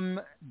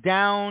from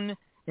down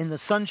in the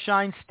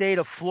Sunshine State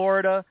of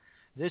Florida.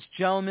 This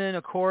gentleman,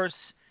 of course,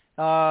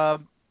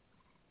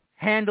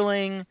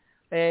 handling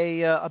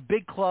a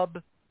big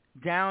club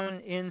down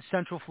in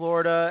Central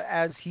Florida,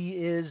 as he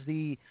is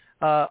the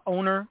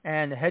owner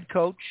and head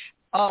coach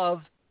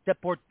of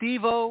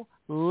Deportivo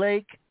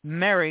Lake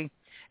Mary.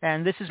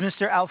 And this is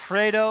Mr.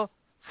 Alfredo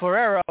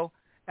Ferrero,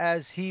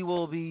 as he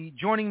will be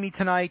joining me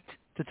tonight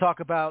to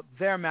talk about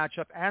their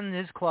matchup and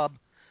his club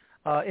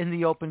in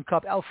the Open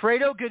Cup.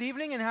 Alfredo, good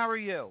evening, and how are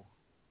you?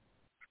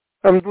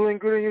 I'm doing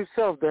good, and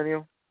yourself,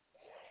 Daniel?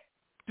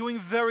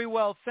 Doing very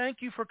well. Thank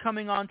you for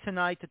coming on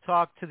tonight to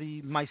talk to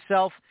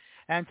myself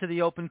and to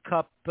the Open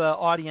Cup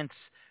audience,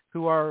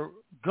 who are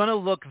going to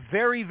look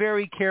very,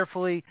 very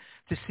carefully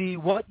to see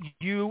what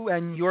you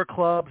and your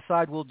club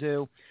side will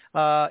do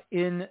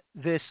in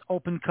this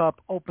Open Cup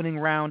opening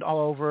round all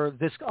over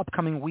this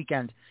upcoming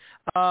weekend.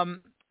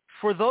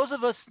 For those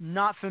of us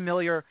not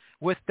familiar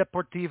with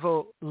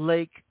Deportivo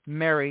Lake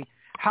Mary,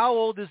 how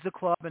old is the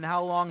club and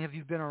how long have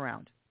you been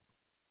around?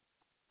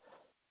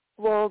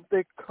 Well,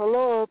 the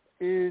club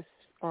is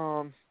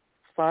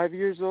 5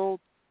 years old.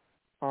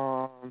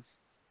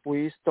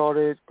 We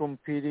started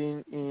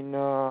competing in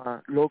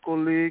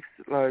local leagues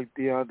like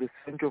the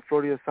Central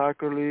Florida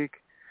Soccer League,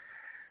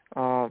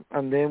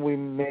 and then we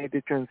made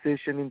the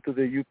transition into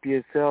the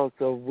UPSL.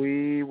 So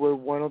we were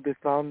one of the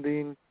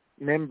founding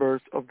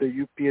members of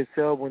the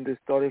UPSL when they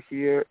started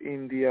here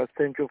in the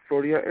Central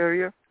Florida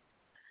area.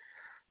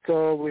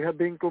 So we have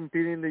been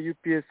competing in the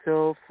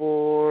UPSL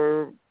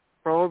for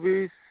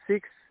probably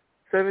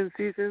 6-7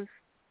 seasons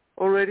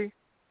already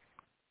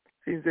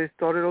since they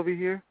started over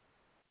here.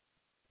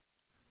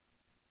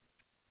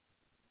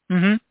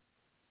 Mm-hmm.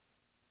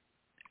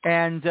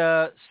 And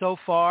so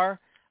far,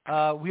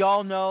 we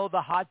all know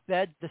the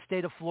hotbed the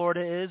state of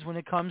Florida is when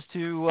it comes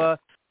to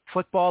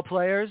football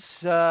players.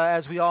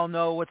 As we all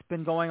know what's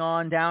been going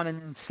on down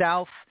in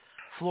South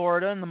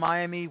Florida, in the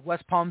Miami,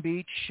 West Palm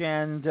Beach,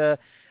 and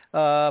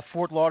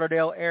Fort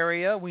Lauderdale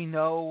area. We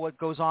know what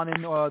goes on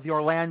in the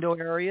Orlando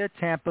area,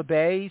 Tampa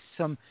Bay.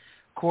 Some,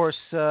 of course,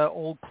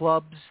 old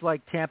clubs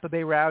like Tampa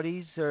Bay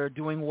Rowdies are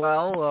doing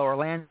well.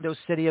 Orlando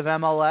City of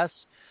MLS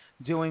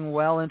doing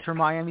well. Inter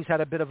Miami's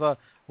had a bit of a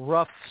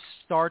rough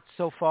start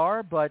so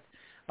far, but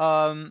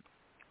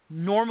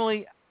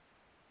normally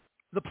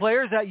the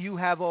players that you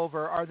have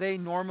over, are they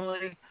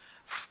normally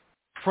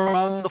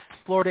from the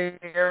Florida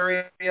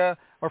area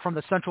or from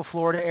the Central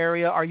Florida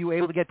area? Are you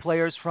able to get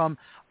players from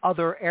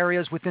other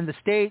areas within the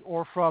state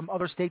or from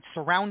other states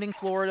surrounding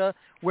Florida?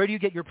 Where do you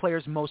get your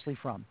players mostly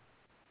from?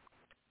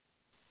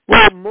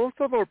 Well, most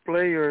of our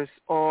players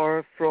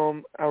are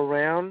from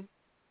around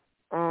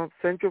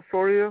Central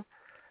Florida.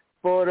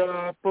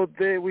 But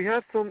we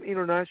have some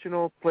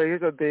international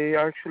players that they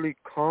actually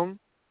come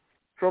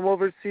from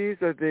overseas,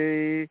 that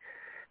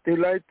they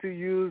like to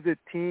use the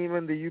team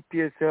and the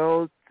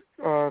UPSL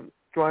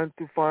trying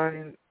to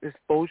find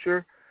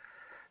exposure.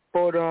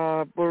 But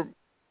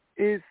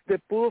is the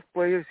pool of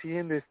players here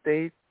in the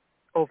state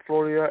of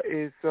Florida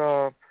is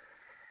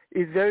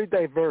very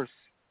diverse.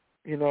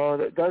 You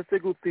know, that's the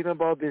good thing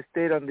about the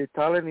state, and the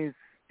talent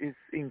is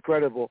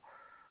incredible.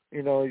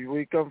 You know,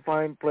 we can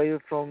find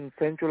players from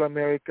Central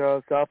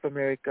America, South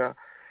America,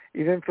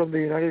 even from the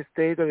United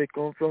States that they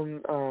come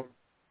from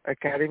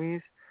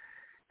academies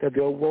that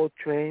they're well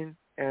trained,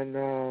 and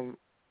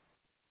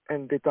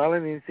the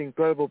talent is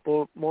incredible.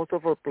 But most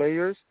of our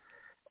players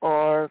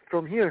are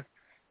from here.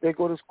 They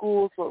go to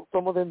school. So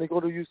some of them they go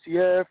to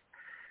UCF.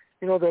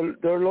 You know,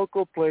 they're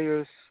local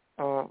players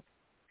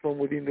from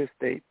within the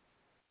state.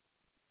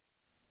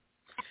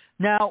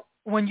 Now,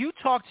 when you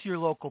talk to your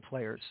local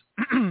players,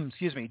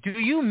 excuse me, do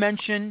you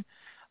mention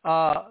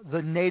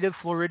the native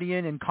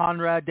Floridian and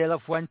Conrad de la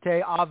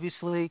Fuente?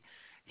 Obviously,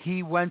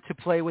 he went to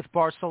play with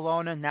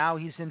Barcelona. Now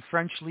he's in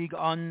French Ligue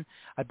 1.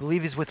 I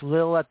believe he's with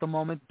Lille at the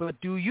moment. But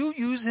do you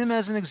use him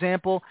as an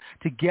example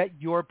to get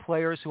your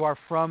players who are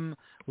from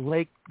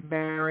Lake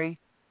Mary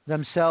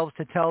themselves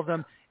to tell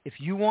them, if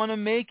you want to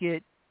make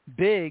it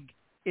big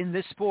in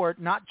this sport,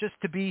 not just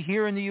to be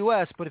here in the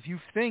U.S., but if you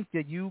think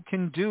that you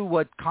can do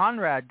what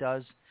Conrad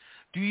does,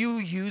 do you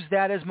use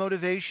that as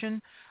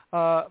motivation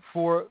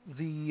for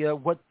the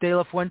what De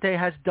La Fuente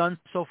has done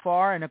so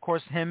far, and of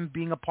course him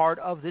being a part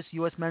of this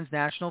U.S. men's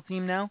national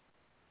team now?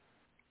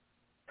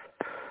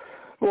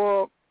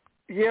 Well,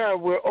 yeah,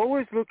 we're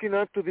always looking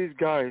up to these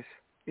guys,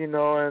 you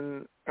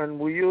know, and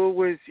we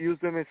always use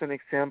them as an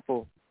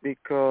example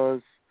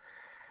because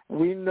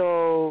we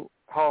know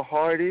how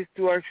hard it is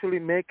to actually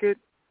make it,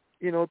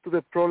 you know, to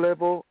the pro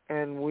level,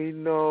 and we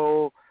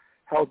know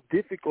how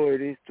difficult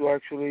it is to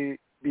actually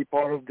be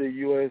part of the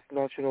U.S.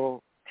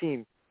 national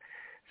team.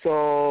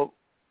 So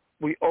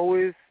we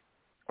always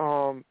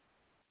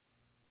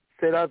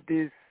set up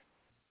these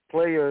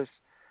players,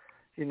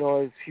 you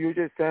know, as huge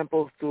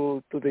examples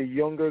to the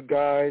younger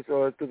guys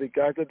or to the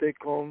guys that they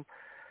come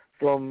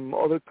from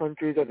other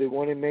countries that they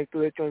want to make to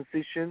the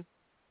transition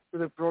to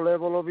the pro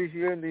level over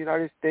here in the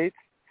United States.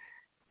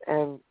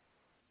 And,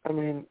 I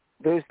mean,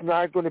 there's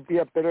not going to be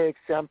a better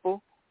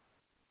example,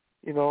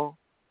 you know,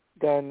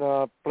 than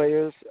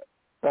players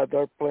that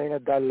are playing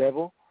at that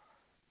level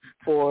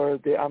for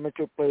the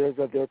amateur players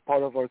that they're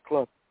part of our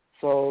club.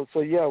 So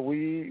yeah,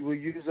 we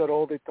use that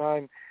all the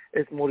time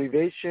as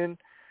motivation,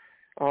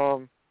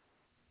 and,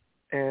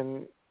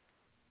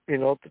 you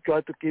know, to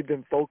try to keep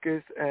them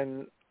focused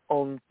and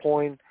on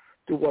point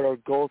to what our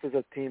goals as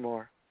a team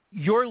are.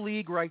 Your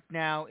league right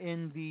now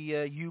in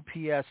the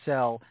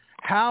UPSL,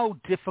 how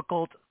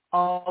difficult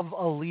of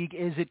a league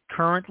is it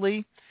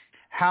currently?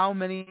 How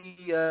many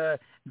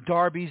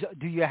derbies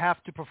do you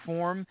have to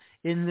perform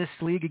in this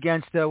league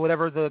against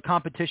whatever the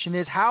competition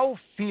is? How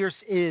fierce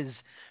is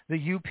the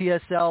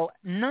UPSL,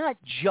 not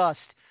just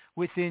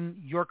within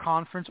your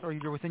conference or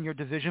within your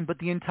division, but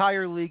the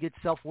entire league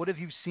itself? What have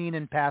you seen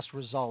in past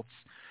results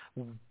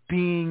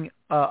being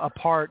a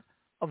part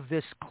of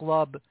this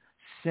club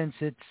since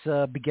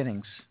its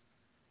beginnings?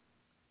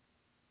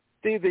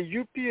 See,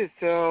 the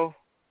UPSL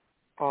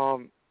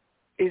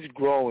is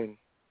growing.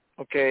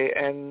 Okay,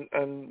 and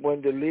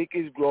when the league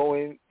is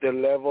growing, the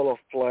level of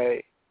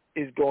play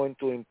is going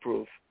to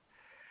improve.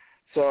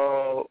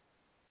 So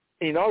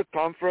in our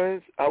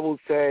conference, I would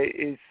say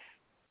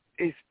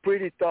it's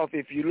pretty tough.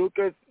 If you look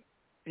at,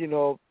 you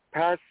know,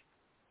 past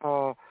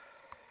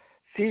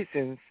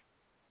seasons,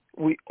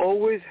 we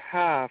always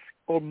have,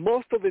 or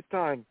most of the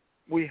time,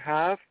 we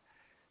have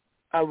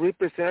a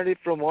representative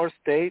from our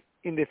state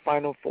in the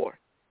Final Four.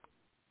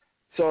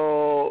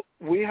 So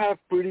we have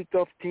pretty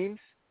tough teams.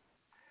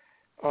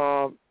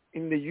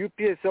 In the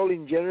UPSL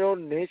in general,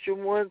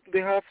 nationwide, they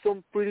have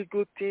some pretty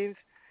good teams.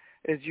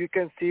 As you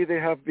can see,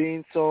 there have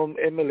been some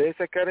MLS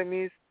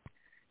academies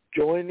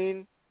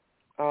joining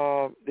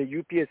the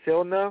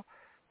UPSL now.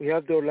 We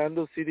have the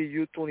Orlando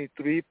City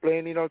U23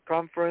 playing in our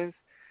conference.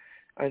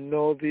 I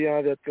know the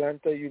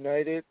Atlanta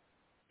United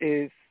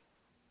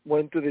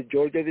went to the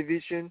Georgia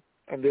division,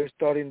 and they're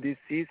starting this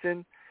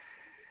season.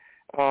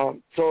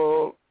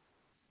 So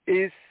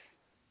you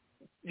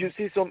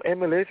see some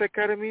MLS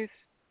academies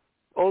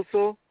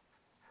also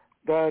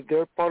that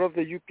they're part of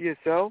the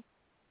UPSL.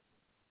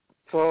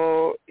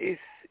 So it's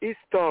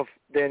tough,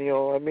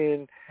 Daniel. I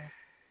mean,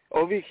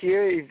 over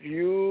here, if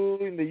you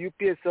in the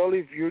UPSL,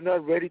 if you're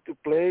not ready to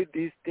play,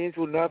 these teams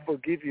will not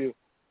forgive you.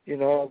 You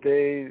know,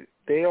 they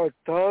are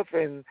tough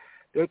and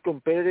they're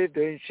competitive.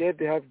 They're in shape.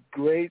 They have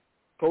great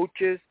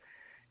coaches,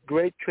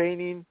 great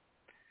training.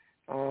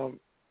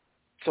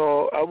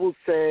 So I would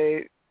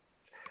say,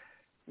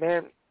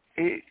 man,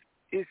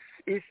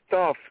 it's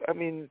tough. I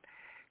mean,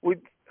 with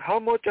how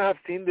much I have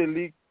seen the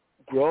league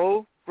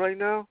grow right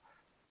now,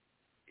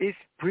 it's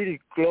pretty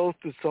close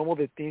to some of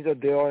the teams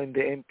that there are in the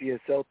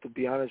NPSL, to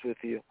be honest with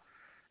you.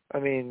 I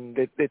mean,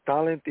 the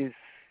talent is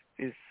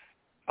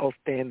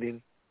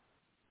outstanding.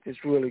 It's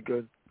really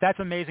good. That's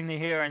amazing to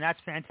hear, and that's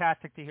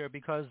fantastic to hear,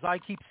 because I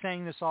keep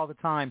saying this all the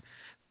time,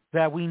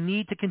 that we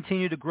need to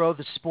continue to grow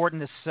the sport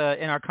in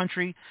our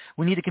country.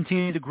 We need to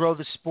continue to grow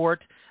the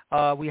sport.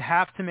 We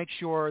have to make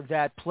sure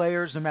that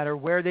players, no matter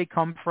where they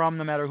come from,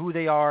 no matter who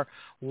they are,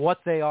 what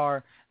they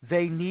are,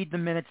 they need the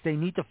minutes. They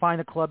need to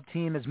find a club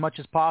team as much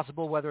as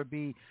possible, whether it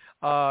be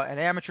an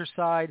amateur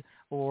side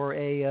or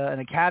an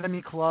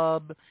academy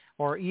club,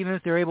 or even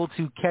if they're able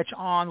to catch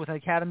on with an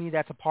academy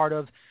that's a part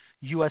of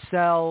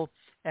USL,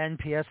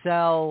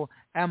 NPSL,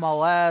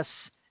 MLS,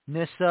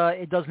 NISA,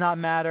 it does not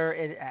matter.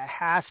 It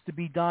has to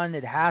be done.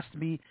 It has to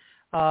be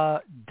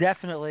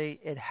definitely.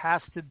 It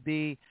has to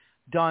be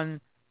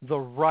done the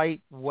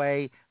right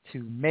way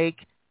to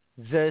make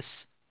this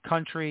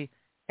country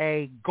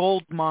a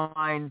gold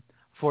mine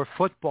for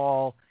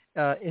football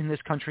in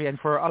this country and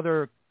for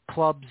other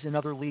clubs and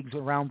other leagues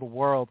around the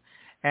world.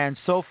 And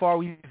so far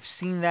we've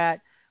seen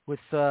that with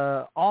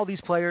all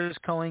these players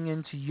going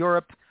into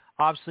Europe,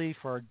 obviously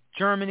for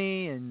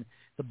Germany and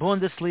the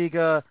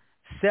Bundesliga,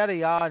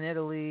 Serie A in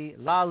Italy,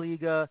 La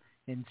Liga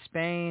in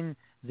Spain,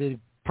 the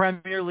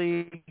Premier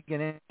League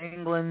in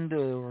England.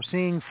 We're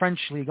seeing French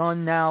Ligue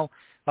 1 now,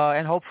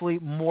 and hopefully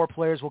more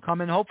players will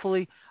come in.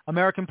 Hopefully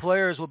American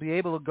players will be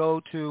able to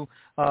go to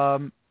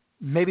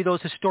maybe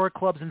those historic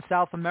clubs in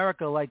South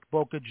America like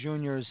Boca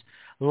Juniors,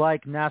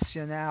 like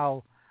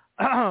Nacional,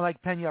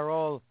 like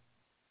Peñarol,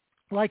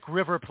 like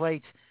River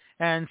Plate,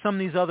 and some of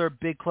these other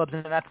big clubs,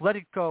 and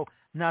Atlético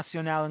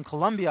Nacional in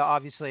Colombia,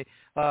 obviously,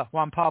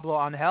 Juan Pablo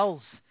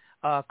Angel's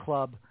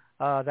club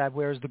that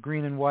wears the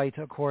green and white,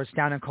 of course,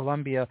 down in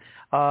Colombia.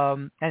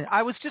 And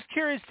I was just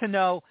curious to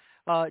know,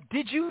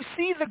 did you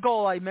see the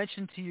goal I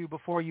mentioned to you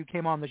before you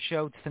came on the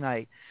show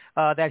tonight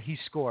that he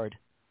scored?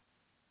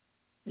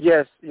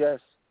 Yes,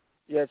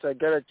 I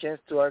got a chance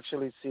to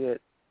actually see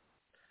it.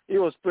 It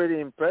was pretty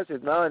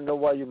impressive. Now I know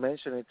why you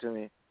mentioned it to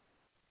me.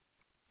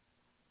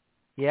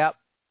 Yep.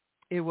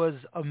 It was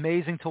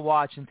amazing to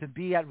watch, and to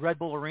be at Red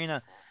Bull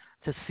Arena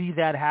to see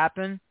that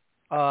happen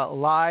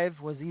live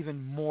was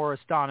even more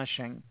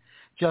astonishing.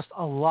 Just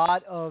a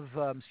lot of,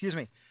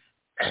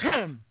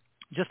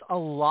 just a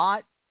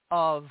lot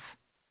of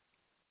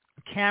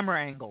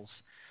camera angles,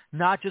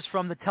 not just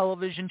from the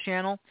television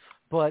channel,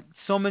 but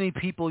so many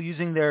people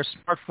using their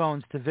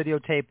smartphones to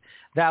videotape.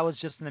 That was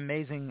just an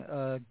amazing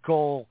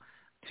goal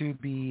to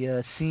be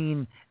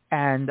seen,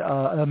 and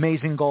an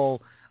amazing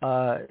goal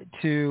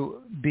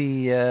to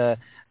be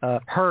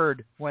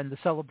heard when the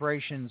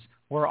celebrations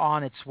were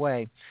on its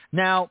way.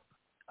 Now,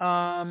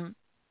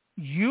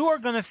 you are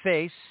going to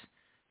face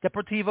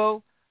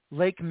Deportivo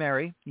Lake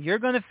Mary. You're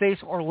going to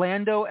face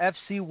Orlando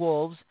FC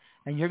Wolves,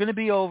 and you're going to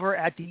be over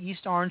at the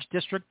East Orange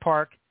District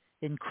Park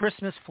in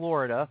Christmas,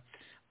 Florida.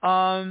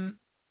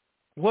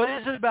 What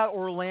is it about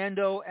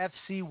Orlando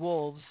FC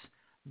Wolves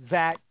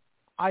that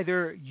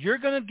either you're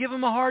going to give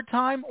them a hard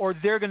time or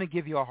they're going to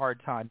give you a hard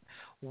time?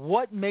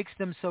 What makes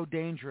them so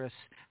dangerous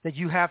that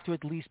you have to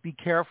at least be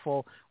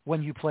careful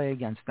when you play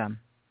against them?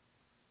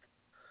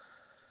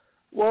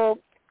 Well,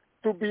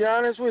 to be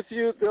honest with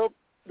you,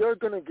 they're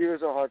going to give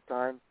us a hard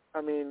time.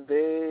 I mean,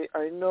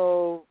 I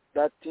know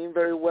that team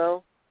very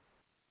well.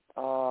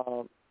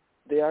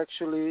 They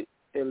actually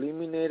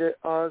eliminated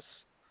us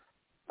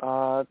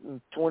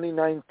in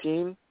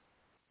 2019,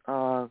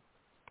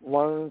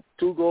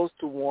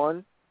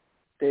 2-1.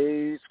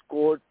 They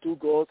scored 2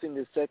 goals in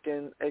the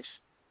second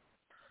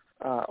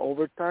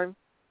overtime.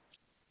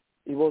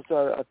 It was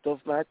a tough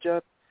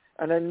matchup,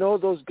 and I know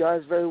those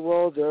guys very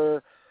well.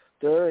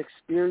 They're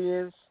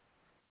experienced.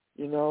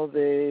 You know,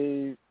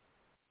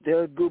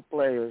 they're good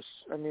players.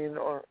 I mean,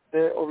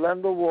 the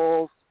Orlando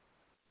Wolves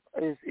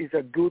is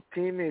a good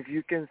team. If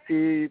you can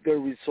see the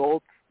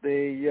results,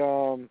 they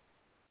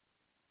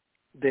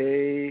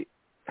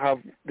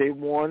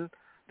won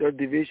their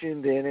division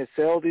in the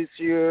NSL this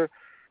year.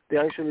 They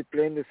actually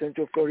play in the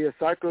Central Florida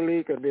Soccer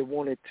League, and they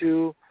won it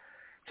too.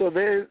 So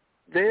they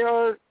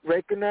are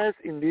recognized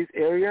in this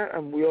area,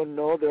 and we all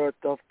know they're a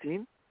tough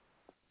team.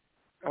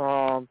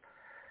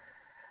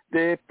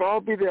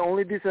 Probably the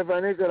only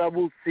disadvantage that I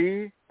will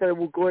see that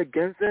will go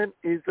against them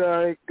is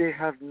they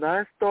have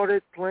not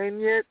started playing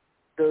yet.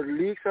 Their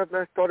leagues have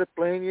not started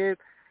playing yet,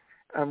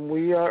 and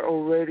we are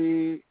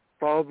already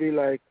probably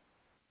like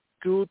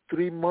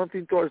 2-3 months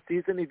into our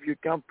season if you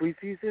count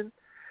preseason.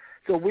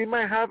 So we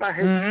might have a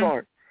head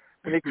start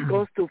when it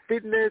comes to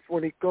fitness,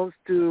 when it comes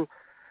to,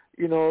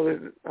 you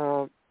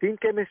know, team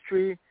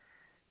chemistry,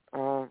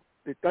 the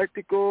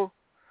tactical.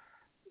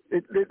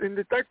 In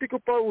the tactical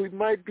part, we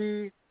might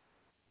be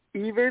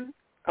even.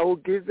 I will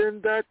give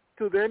them that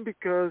to them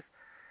because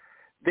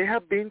they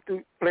have been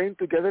playing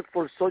together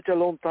for such a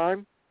long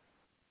time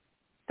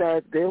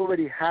that they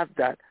already have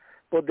that.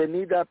 But they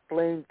need that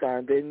playing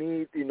time. They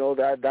need, you know,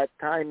 that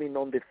timing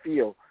on the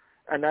field.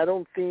 And I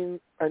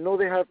know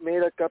they have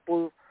made a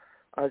couple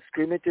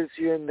scrimmages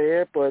here and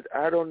there, but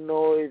I don't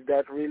know if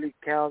that really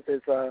counts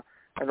as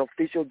an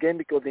official game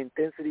because the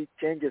intensity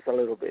changes a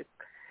little bit.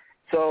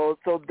 So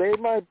they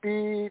might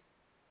be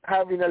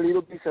having a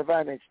little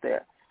disadvantage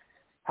there.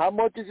 How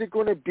much is it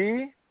going to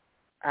be?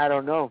 I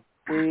don't know.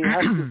 We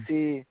have to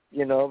see,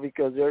 you know,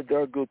 because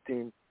they're a good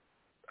team,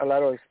 a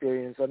lot of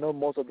experience. I know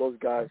most of those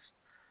guys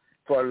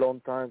for a long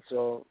time,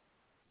 so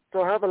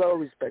I have a lot of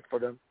respect for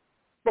them.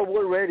 But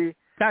we're ready.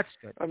 That's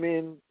good. I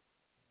mean,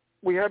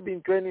 we have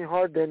been training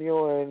hard,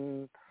 Daniel,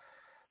 and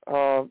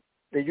the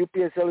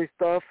UPSL is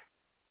tough.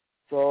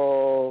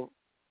 So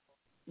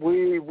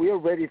we are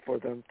ready for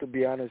them, to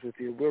be honest with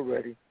you. We're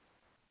ready.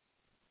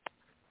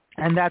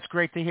 And that's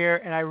great to hear.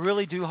 And I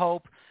really do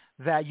hope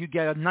that you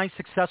get a nice,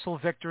 successful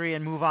victory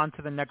and move on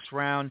to the next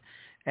round.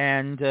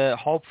 And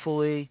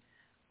hopefully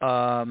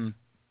Deportivo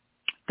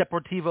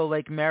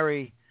Lake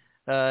Mary,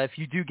 if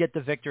you do get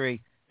the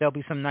victory, there'll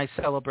be some nice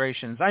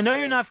celebrations. I know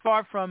you're not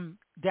far from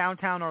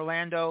downtown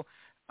Orlando.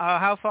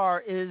 How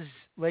far is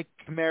Lake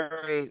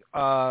Mary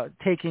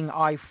taking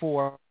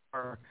I-4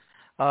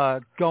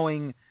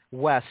 going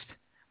west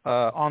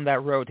on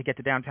that road to get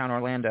to downtown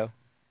Orlando?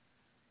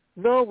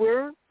 No,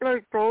 we're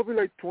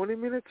probably 20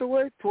 minutes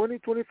away,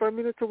 25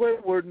 minutes away.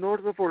 We're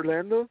north of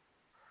Orlando.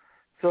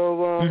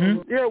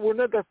 So, yeah, we're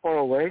not that far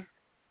away.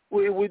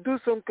 We do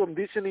some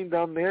conditioning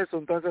down there.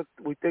 Sometimes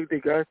we take the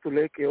guys to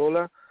Lake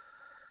Eola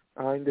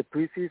in the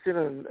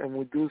preseason, and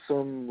we do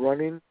some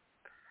running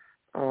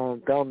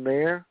down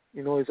there.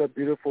 It's a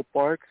beautiful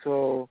park.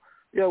 So,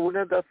 yeah, we're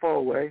not that far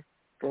away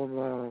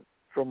from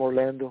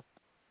Orlando.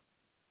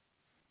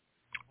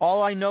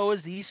 All I know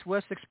is the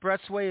East-West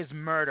Expressway is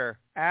murder.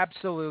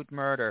 Absolute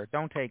murder.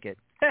 Don't take it.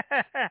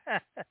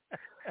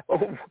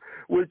 Oh,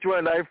 which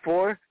one,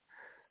 I-4?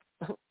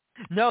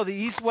 No, the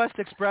East-West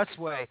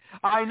Expressway.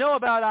 I know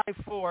about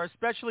I-4,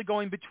 especially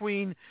going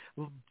between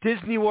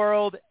Disney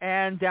World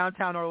and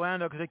downtown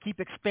Orlando because they keep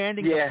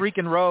expanding the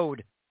freaking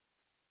road.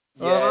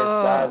 Yes,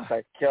 that's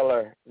a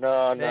killer.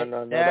 No.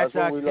 That's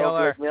why we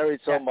love Lake Mary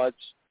so much.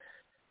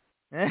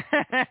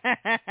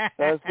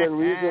 That's the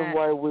reason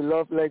why we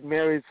love Lake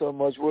Mary so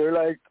much.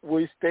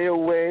 We stay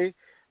away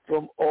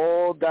from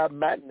all that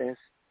madness.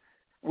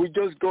 We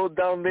just go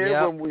down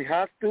there when we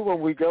have to,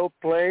 when we go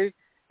play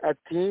a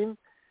team,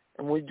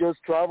 and we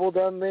just travel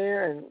down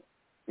there, and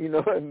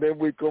and then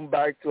we come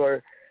back to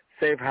our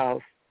safe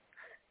house.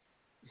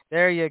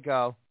 There you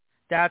go.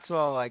 That's what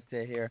I like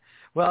to hear.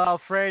 Well,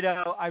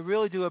 Alfredo, I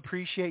really do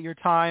appreciate your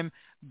time.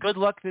 Good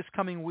luck this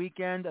coming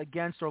weekend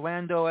against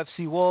Orlando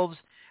FC Wolves,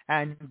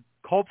 and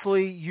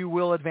hopefully you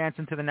will advance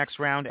into the next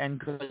round, and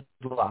good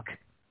luck.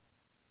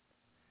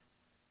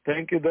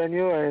 Thank you,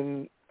 Daniel,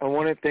 and I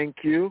want to thank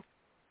you,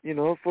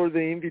 for the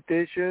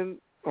invitation.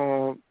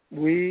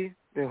 We,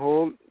 the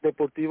whole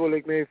Deportivo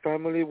Lake Mary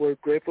family, we're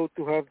grateful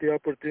to have the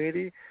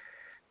opportunity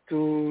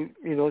to,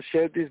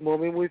 share this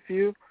moment with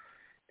you.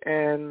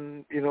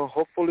 And,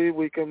 hopefully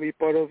we can be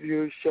part of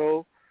your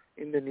show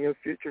in the near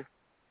future.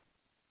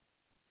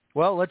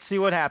 Well, let's see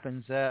what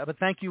happens. But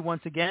thank you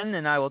once again,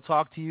 and I will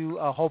talk to you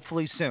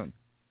hopefully soon.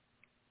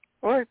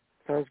 All right.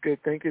 Sounds good.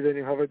 Thank you,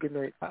 Daniel. Have a good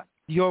night.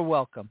 You're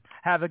welcome.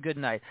 Have a good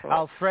night. Right.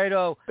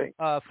 Alfredo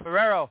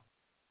Ferrero,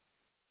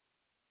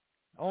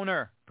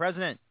 owner,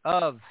 president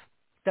of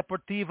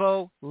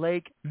Deportivo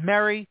Lake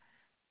Mary,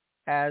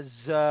 as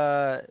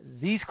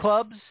these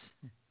clubs,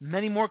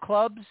 many more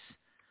clubs,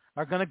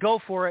 are going to go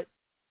for it.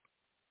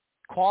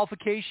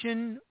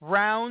 Qualification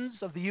rounds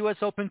of the U.S.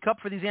 Open Cup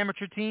for these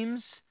amateur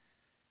teams.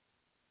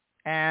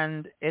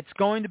 And it's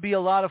going to be a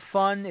lot of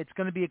fun. It's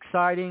going to be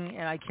exciting,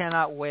 and I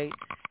cannot wait.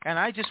 And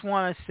I just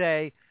want to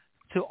say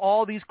to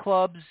all these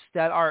clubs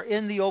that are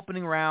in the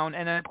opening round,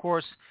 and then, of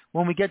course,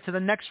 when we get to the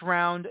next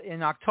round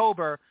in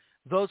October,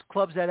 those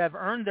clubs that have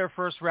earned their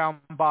first round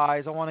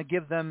buys, I want to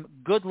give them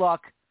good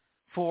luck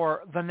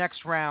for the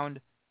next round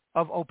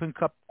of Open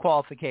Cup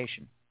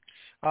qualification.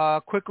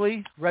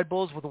 Quickly, Red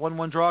Bulls with a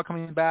 1-1 draw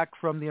coming back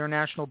from the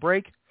international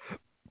break.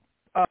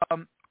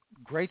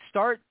 Great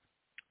start.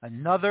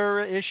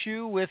 Another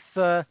issue with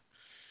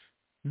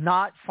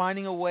not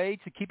finding a way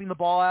to keeping the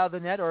ball out of the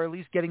net, or at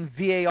least getting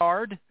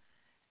VAR'd.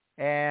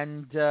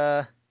 And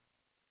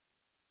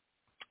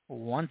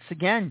once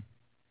again,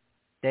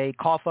 they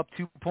cough up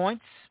 2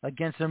 points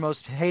against their most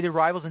hated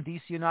rivals in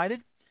DC United.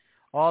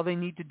 All they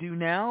need to do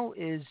now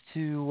is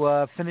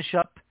to finish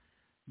up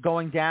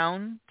going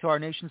down to our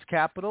nation's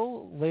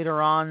capital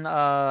later on,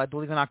 I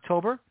believe in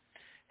October,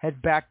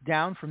 head back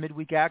down for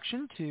midweek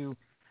action to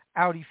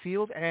Audi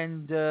Field,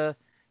 and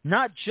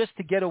not just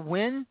to get a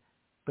win,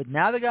 but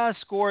now they got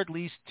to score at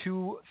least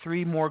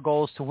 2-3 more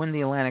goals to win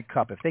the Atlantic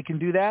Cup. If they can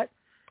do that,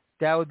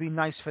 that would be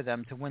nice for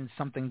them to win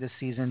something this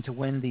season, to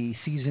win the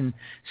season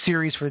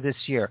series for this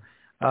year.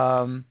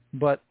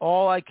 But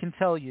all I can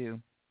tell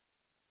you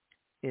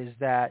is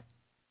that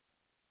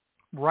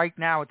right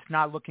now it's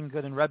not looking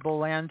good in Red Bull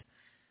land,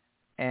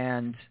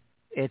 and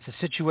it's a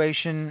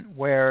situation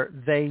where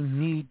they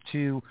need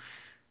to,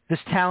 this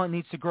talent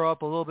needs to grow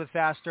up a little bit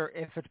faster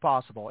if it's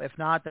possible. If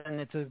not, then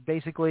it's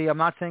basically, I'm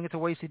not saying it's a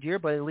wasted year,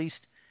 but at least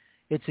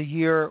it's a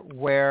year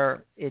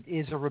where it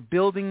is a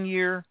rebuilding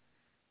year.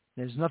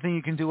 There's nothing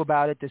you can do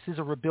about it. This is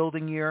a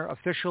rebuilding year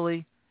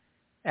officially,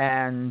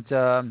 and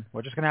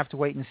we're just going to have to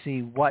wait and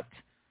see what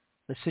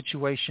the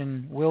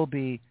situation will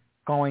be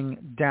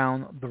going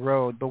down the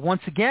road. But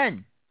once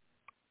again,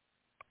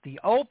 the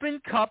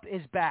Open Cup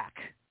is back.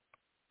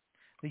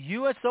 The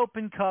U.S.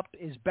 Open Cup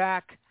is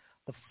back.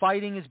 The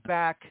fighting is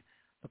back.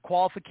 The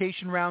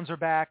qualification rounds are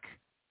back.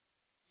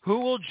 Who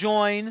will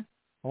join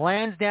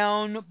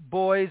Lansdowne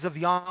Boys of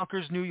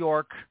Yonkers, New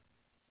York,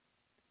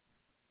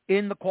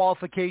 in the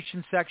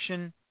qualification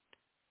section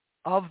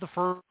of the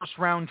first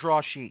round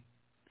draw sheet?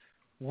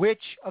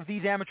 Which of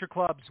these amateur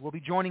clubs will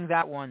be joining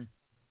that one?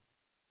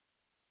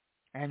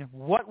 And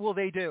what will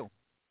they do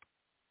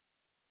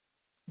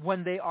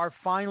when they are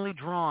finally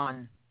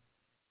drawn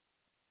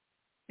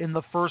in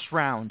the first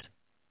round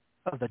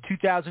of the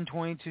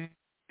 2022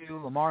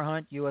 Lamar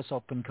Hunt U.S.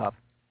 Open Cup?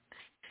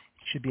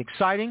 It should be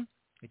exciting.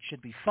 It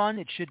should be fun.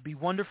 It should be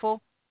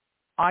wonderful.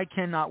 I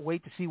cannot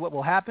wait to see what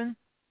will happen.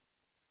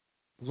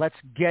 Let's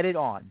get it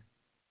on,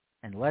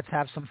 and let's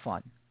have some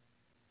fun.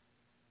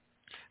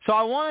 So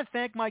I want to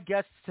thank my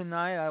guests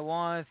tonight. I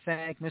want to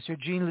thank Mr.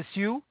 Gene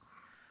Lisieux,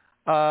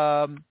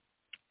 and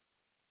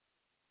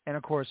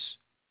of course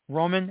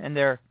Roman and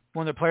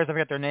one of their players. I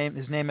forget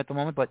his name at the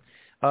moment, but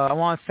I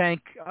want to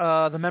thank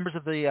the members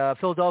of the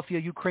Philadelphia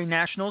Ukraine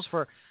Nationals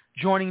for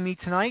joining me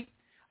tonight.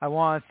 I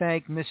want to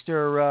thank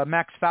Mr.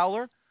 Max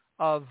Fowler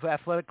of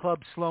Athletic Club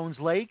Sloan's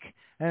Lake,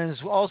 and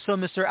also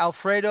Mr.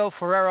 Alfredo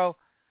Ferrero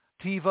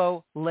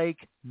Tivo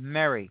Lake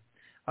Mary.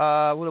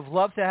 Would have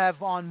loved to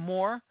have on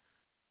more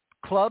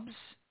clubs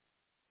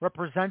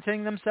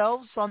representing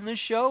themselves on this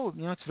show.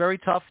 It's very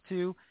tough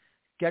to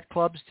get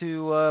clubs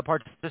to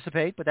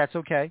participate, but that's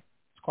okay.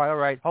 It's quite all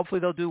right. Hopefully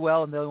they'll do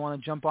well and they'll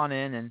want to jump on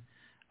in and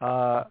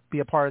be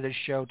a part of this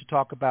show to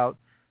talk about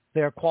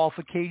their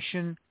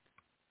qualification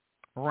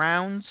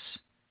rounds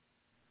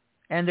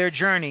and their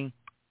journey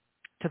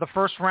to the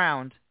first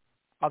round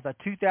of the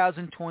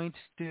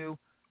 2022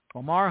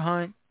 Lamar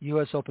Hunt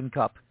U.S. Open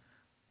Cup.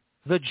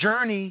 The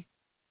journey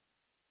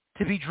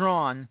to be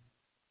drawn,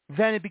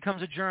 then it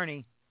becomes a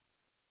journey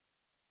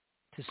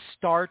to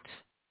start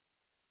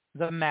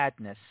the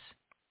madness.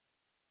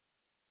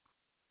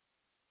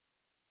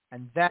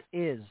 And that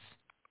is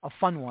a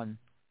fun one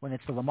when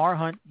it's the Lamar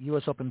Hunt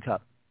U.S. Open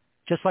Cup.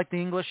 Just like the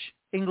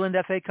England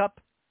FA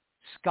Cup,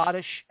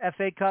 Scottish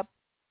FA Cup,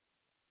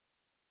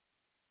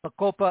 the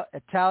Coppa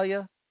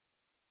Italia,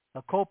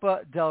 the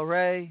Coppa del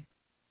Rey,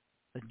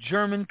 the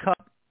German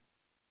Cup,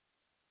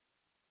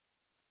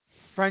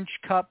 French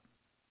Cup,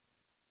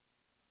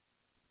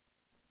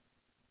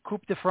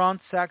 Coupe de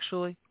France,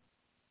 actually.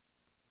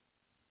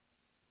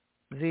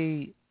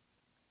 The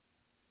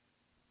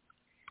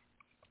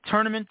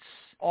tournaments,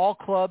 all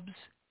clubs,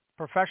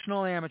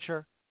 professional,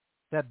 amateur,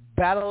 that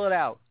battle it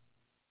out.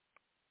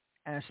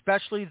 And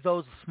especially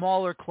those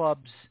smaller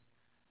clubs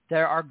that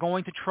are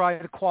going to try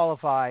to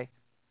qualify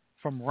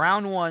from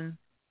round one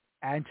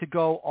and to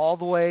go all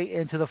the way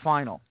into the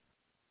final.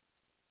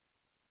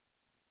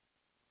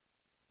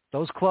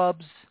 Those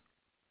clubs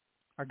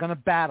are going to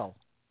battle.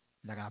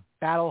 They're going to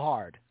battle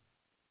hard.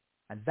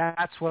 And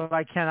that's what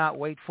I cannot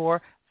wait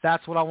for.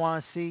 That's what I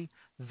want to see.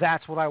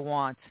 That's what I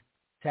want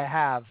to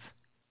have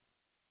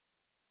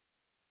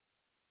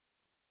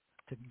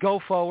to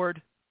go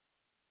forward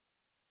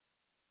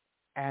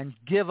and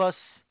give us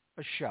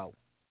a show.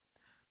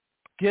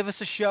 Give us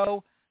a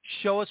show.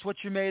 Show us what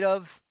you're made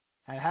of.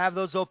 And have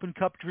those Open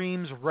Cup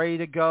dreams ready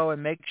to go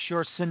and make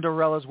sure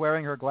Cinderella's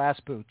wearing her glass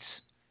boots.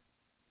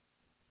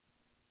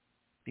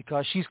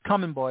 Because she's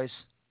coming, boys.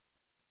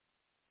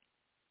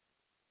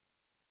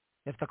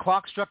 If the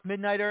clock struck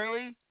midnight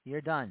early,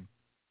 you're done.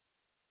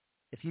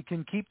 If you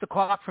can keep the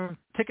clock from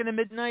ticking to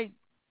midnight,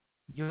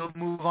 you'll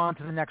move on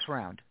to the next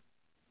round.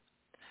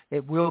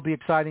 It will be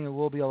exciting. It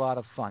will be a lot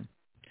of fun.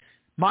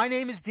 My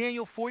name is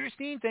Daniel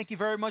Feuerstein. Thank you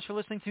very much for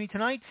listening to me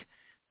tonight.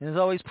 And as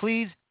always,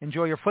 please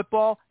enjoy your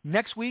football.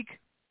 Next week,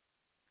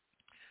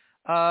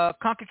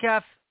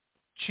 CONCACAF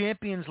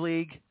Champions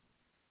League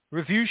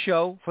review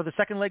show for the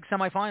second leg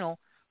semifinal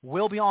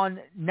will be on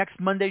next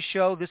Monday's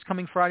show. This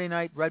coming Friday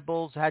night, Red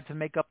Bulls had to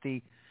make up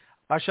the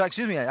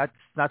excuse me,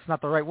 that's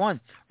not the right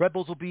one. Red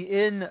Bulls will be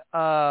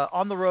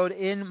on the road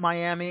in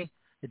Miami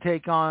to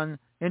take on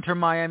Inter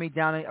Miami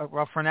down.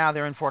 Well, for now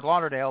they're in Fort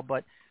Lauderdale,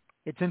 but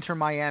it's Inter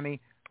Miami.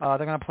 They're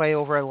going to play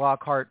over at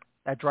Lockhart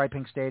at Dry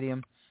Pink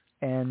Stadium,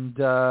 and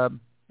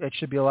it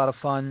should be a lot of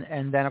fun.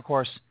 And then, of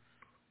course,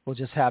 we'll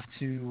just have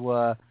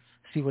to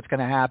see what's going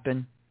to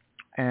happen.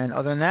 And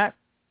other than that,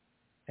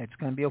 it's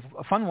going to be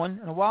a fun one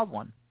and a wild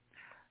one.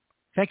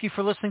 Thank you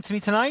for listening to me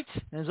tonight.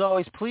 And as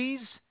always, please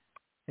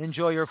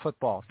enjoy your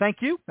football. Thank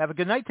you. Have a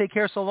good night. Take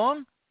care so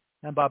long.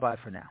 And bye-bye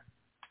for now.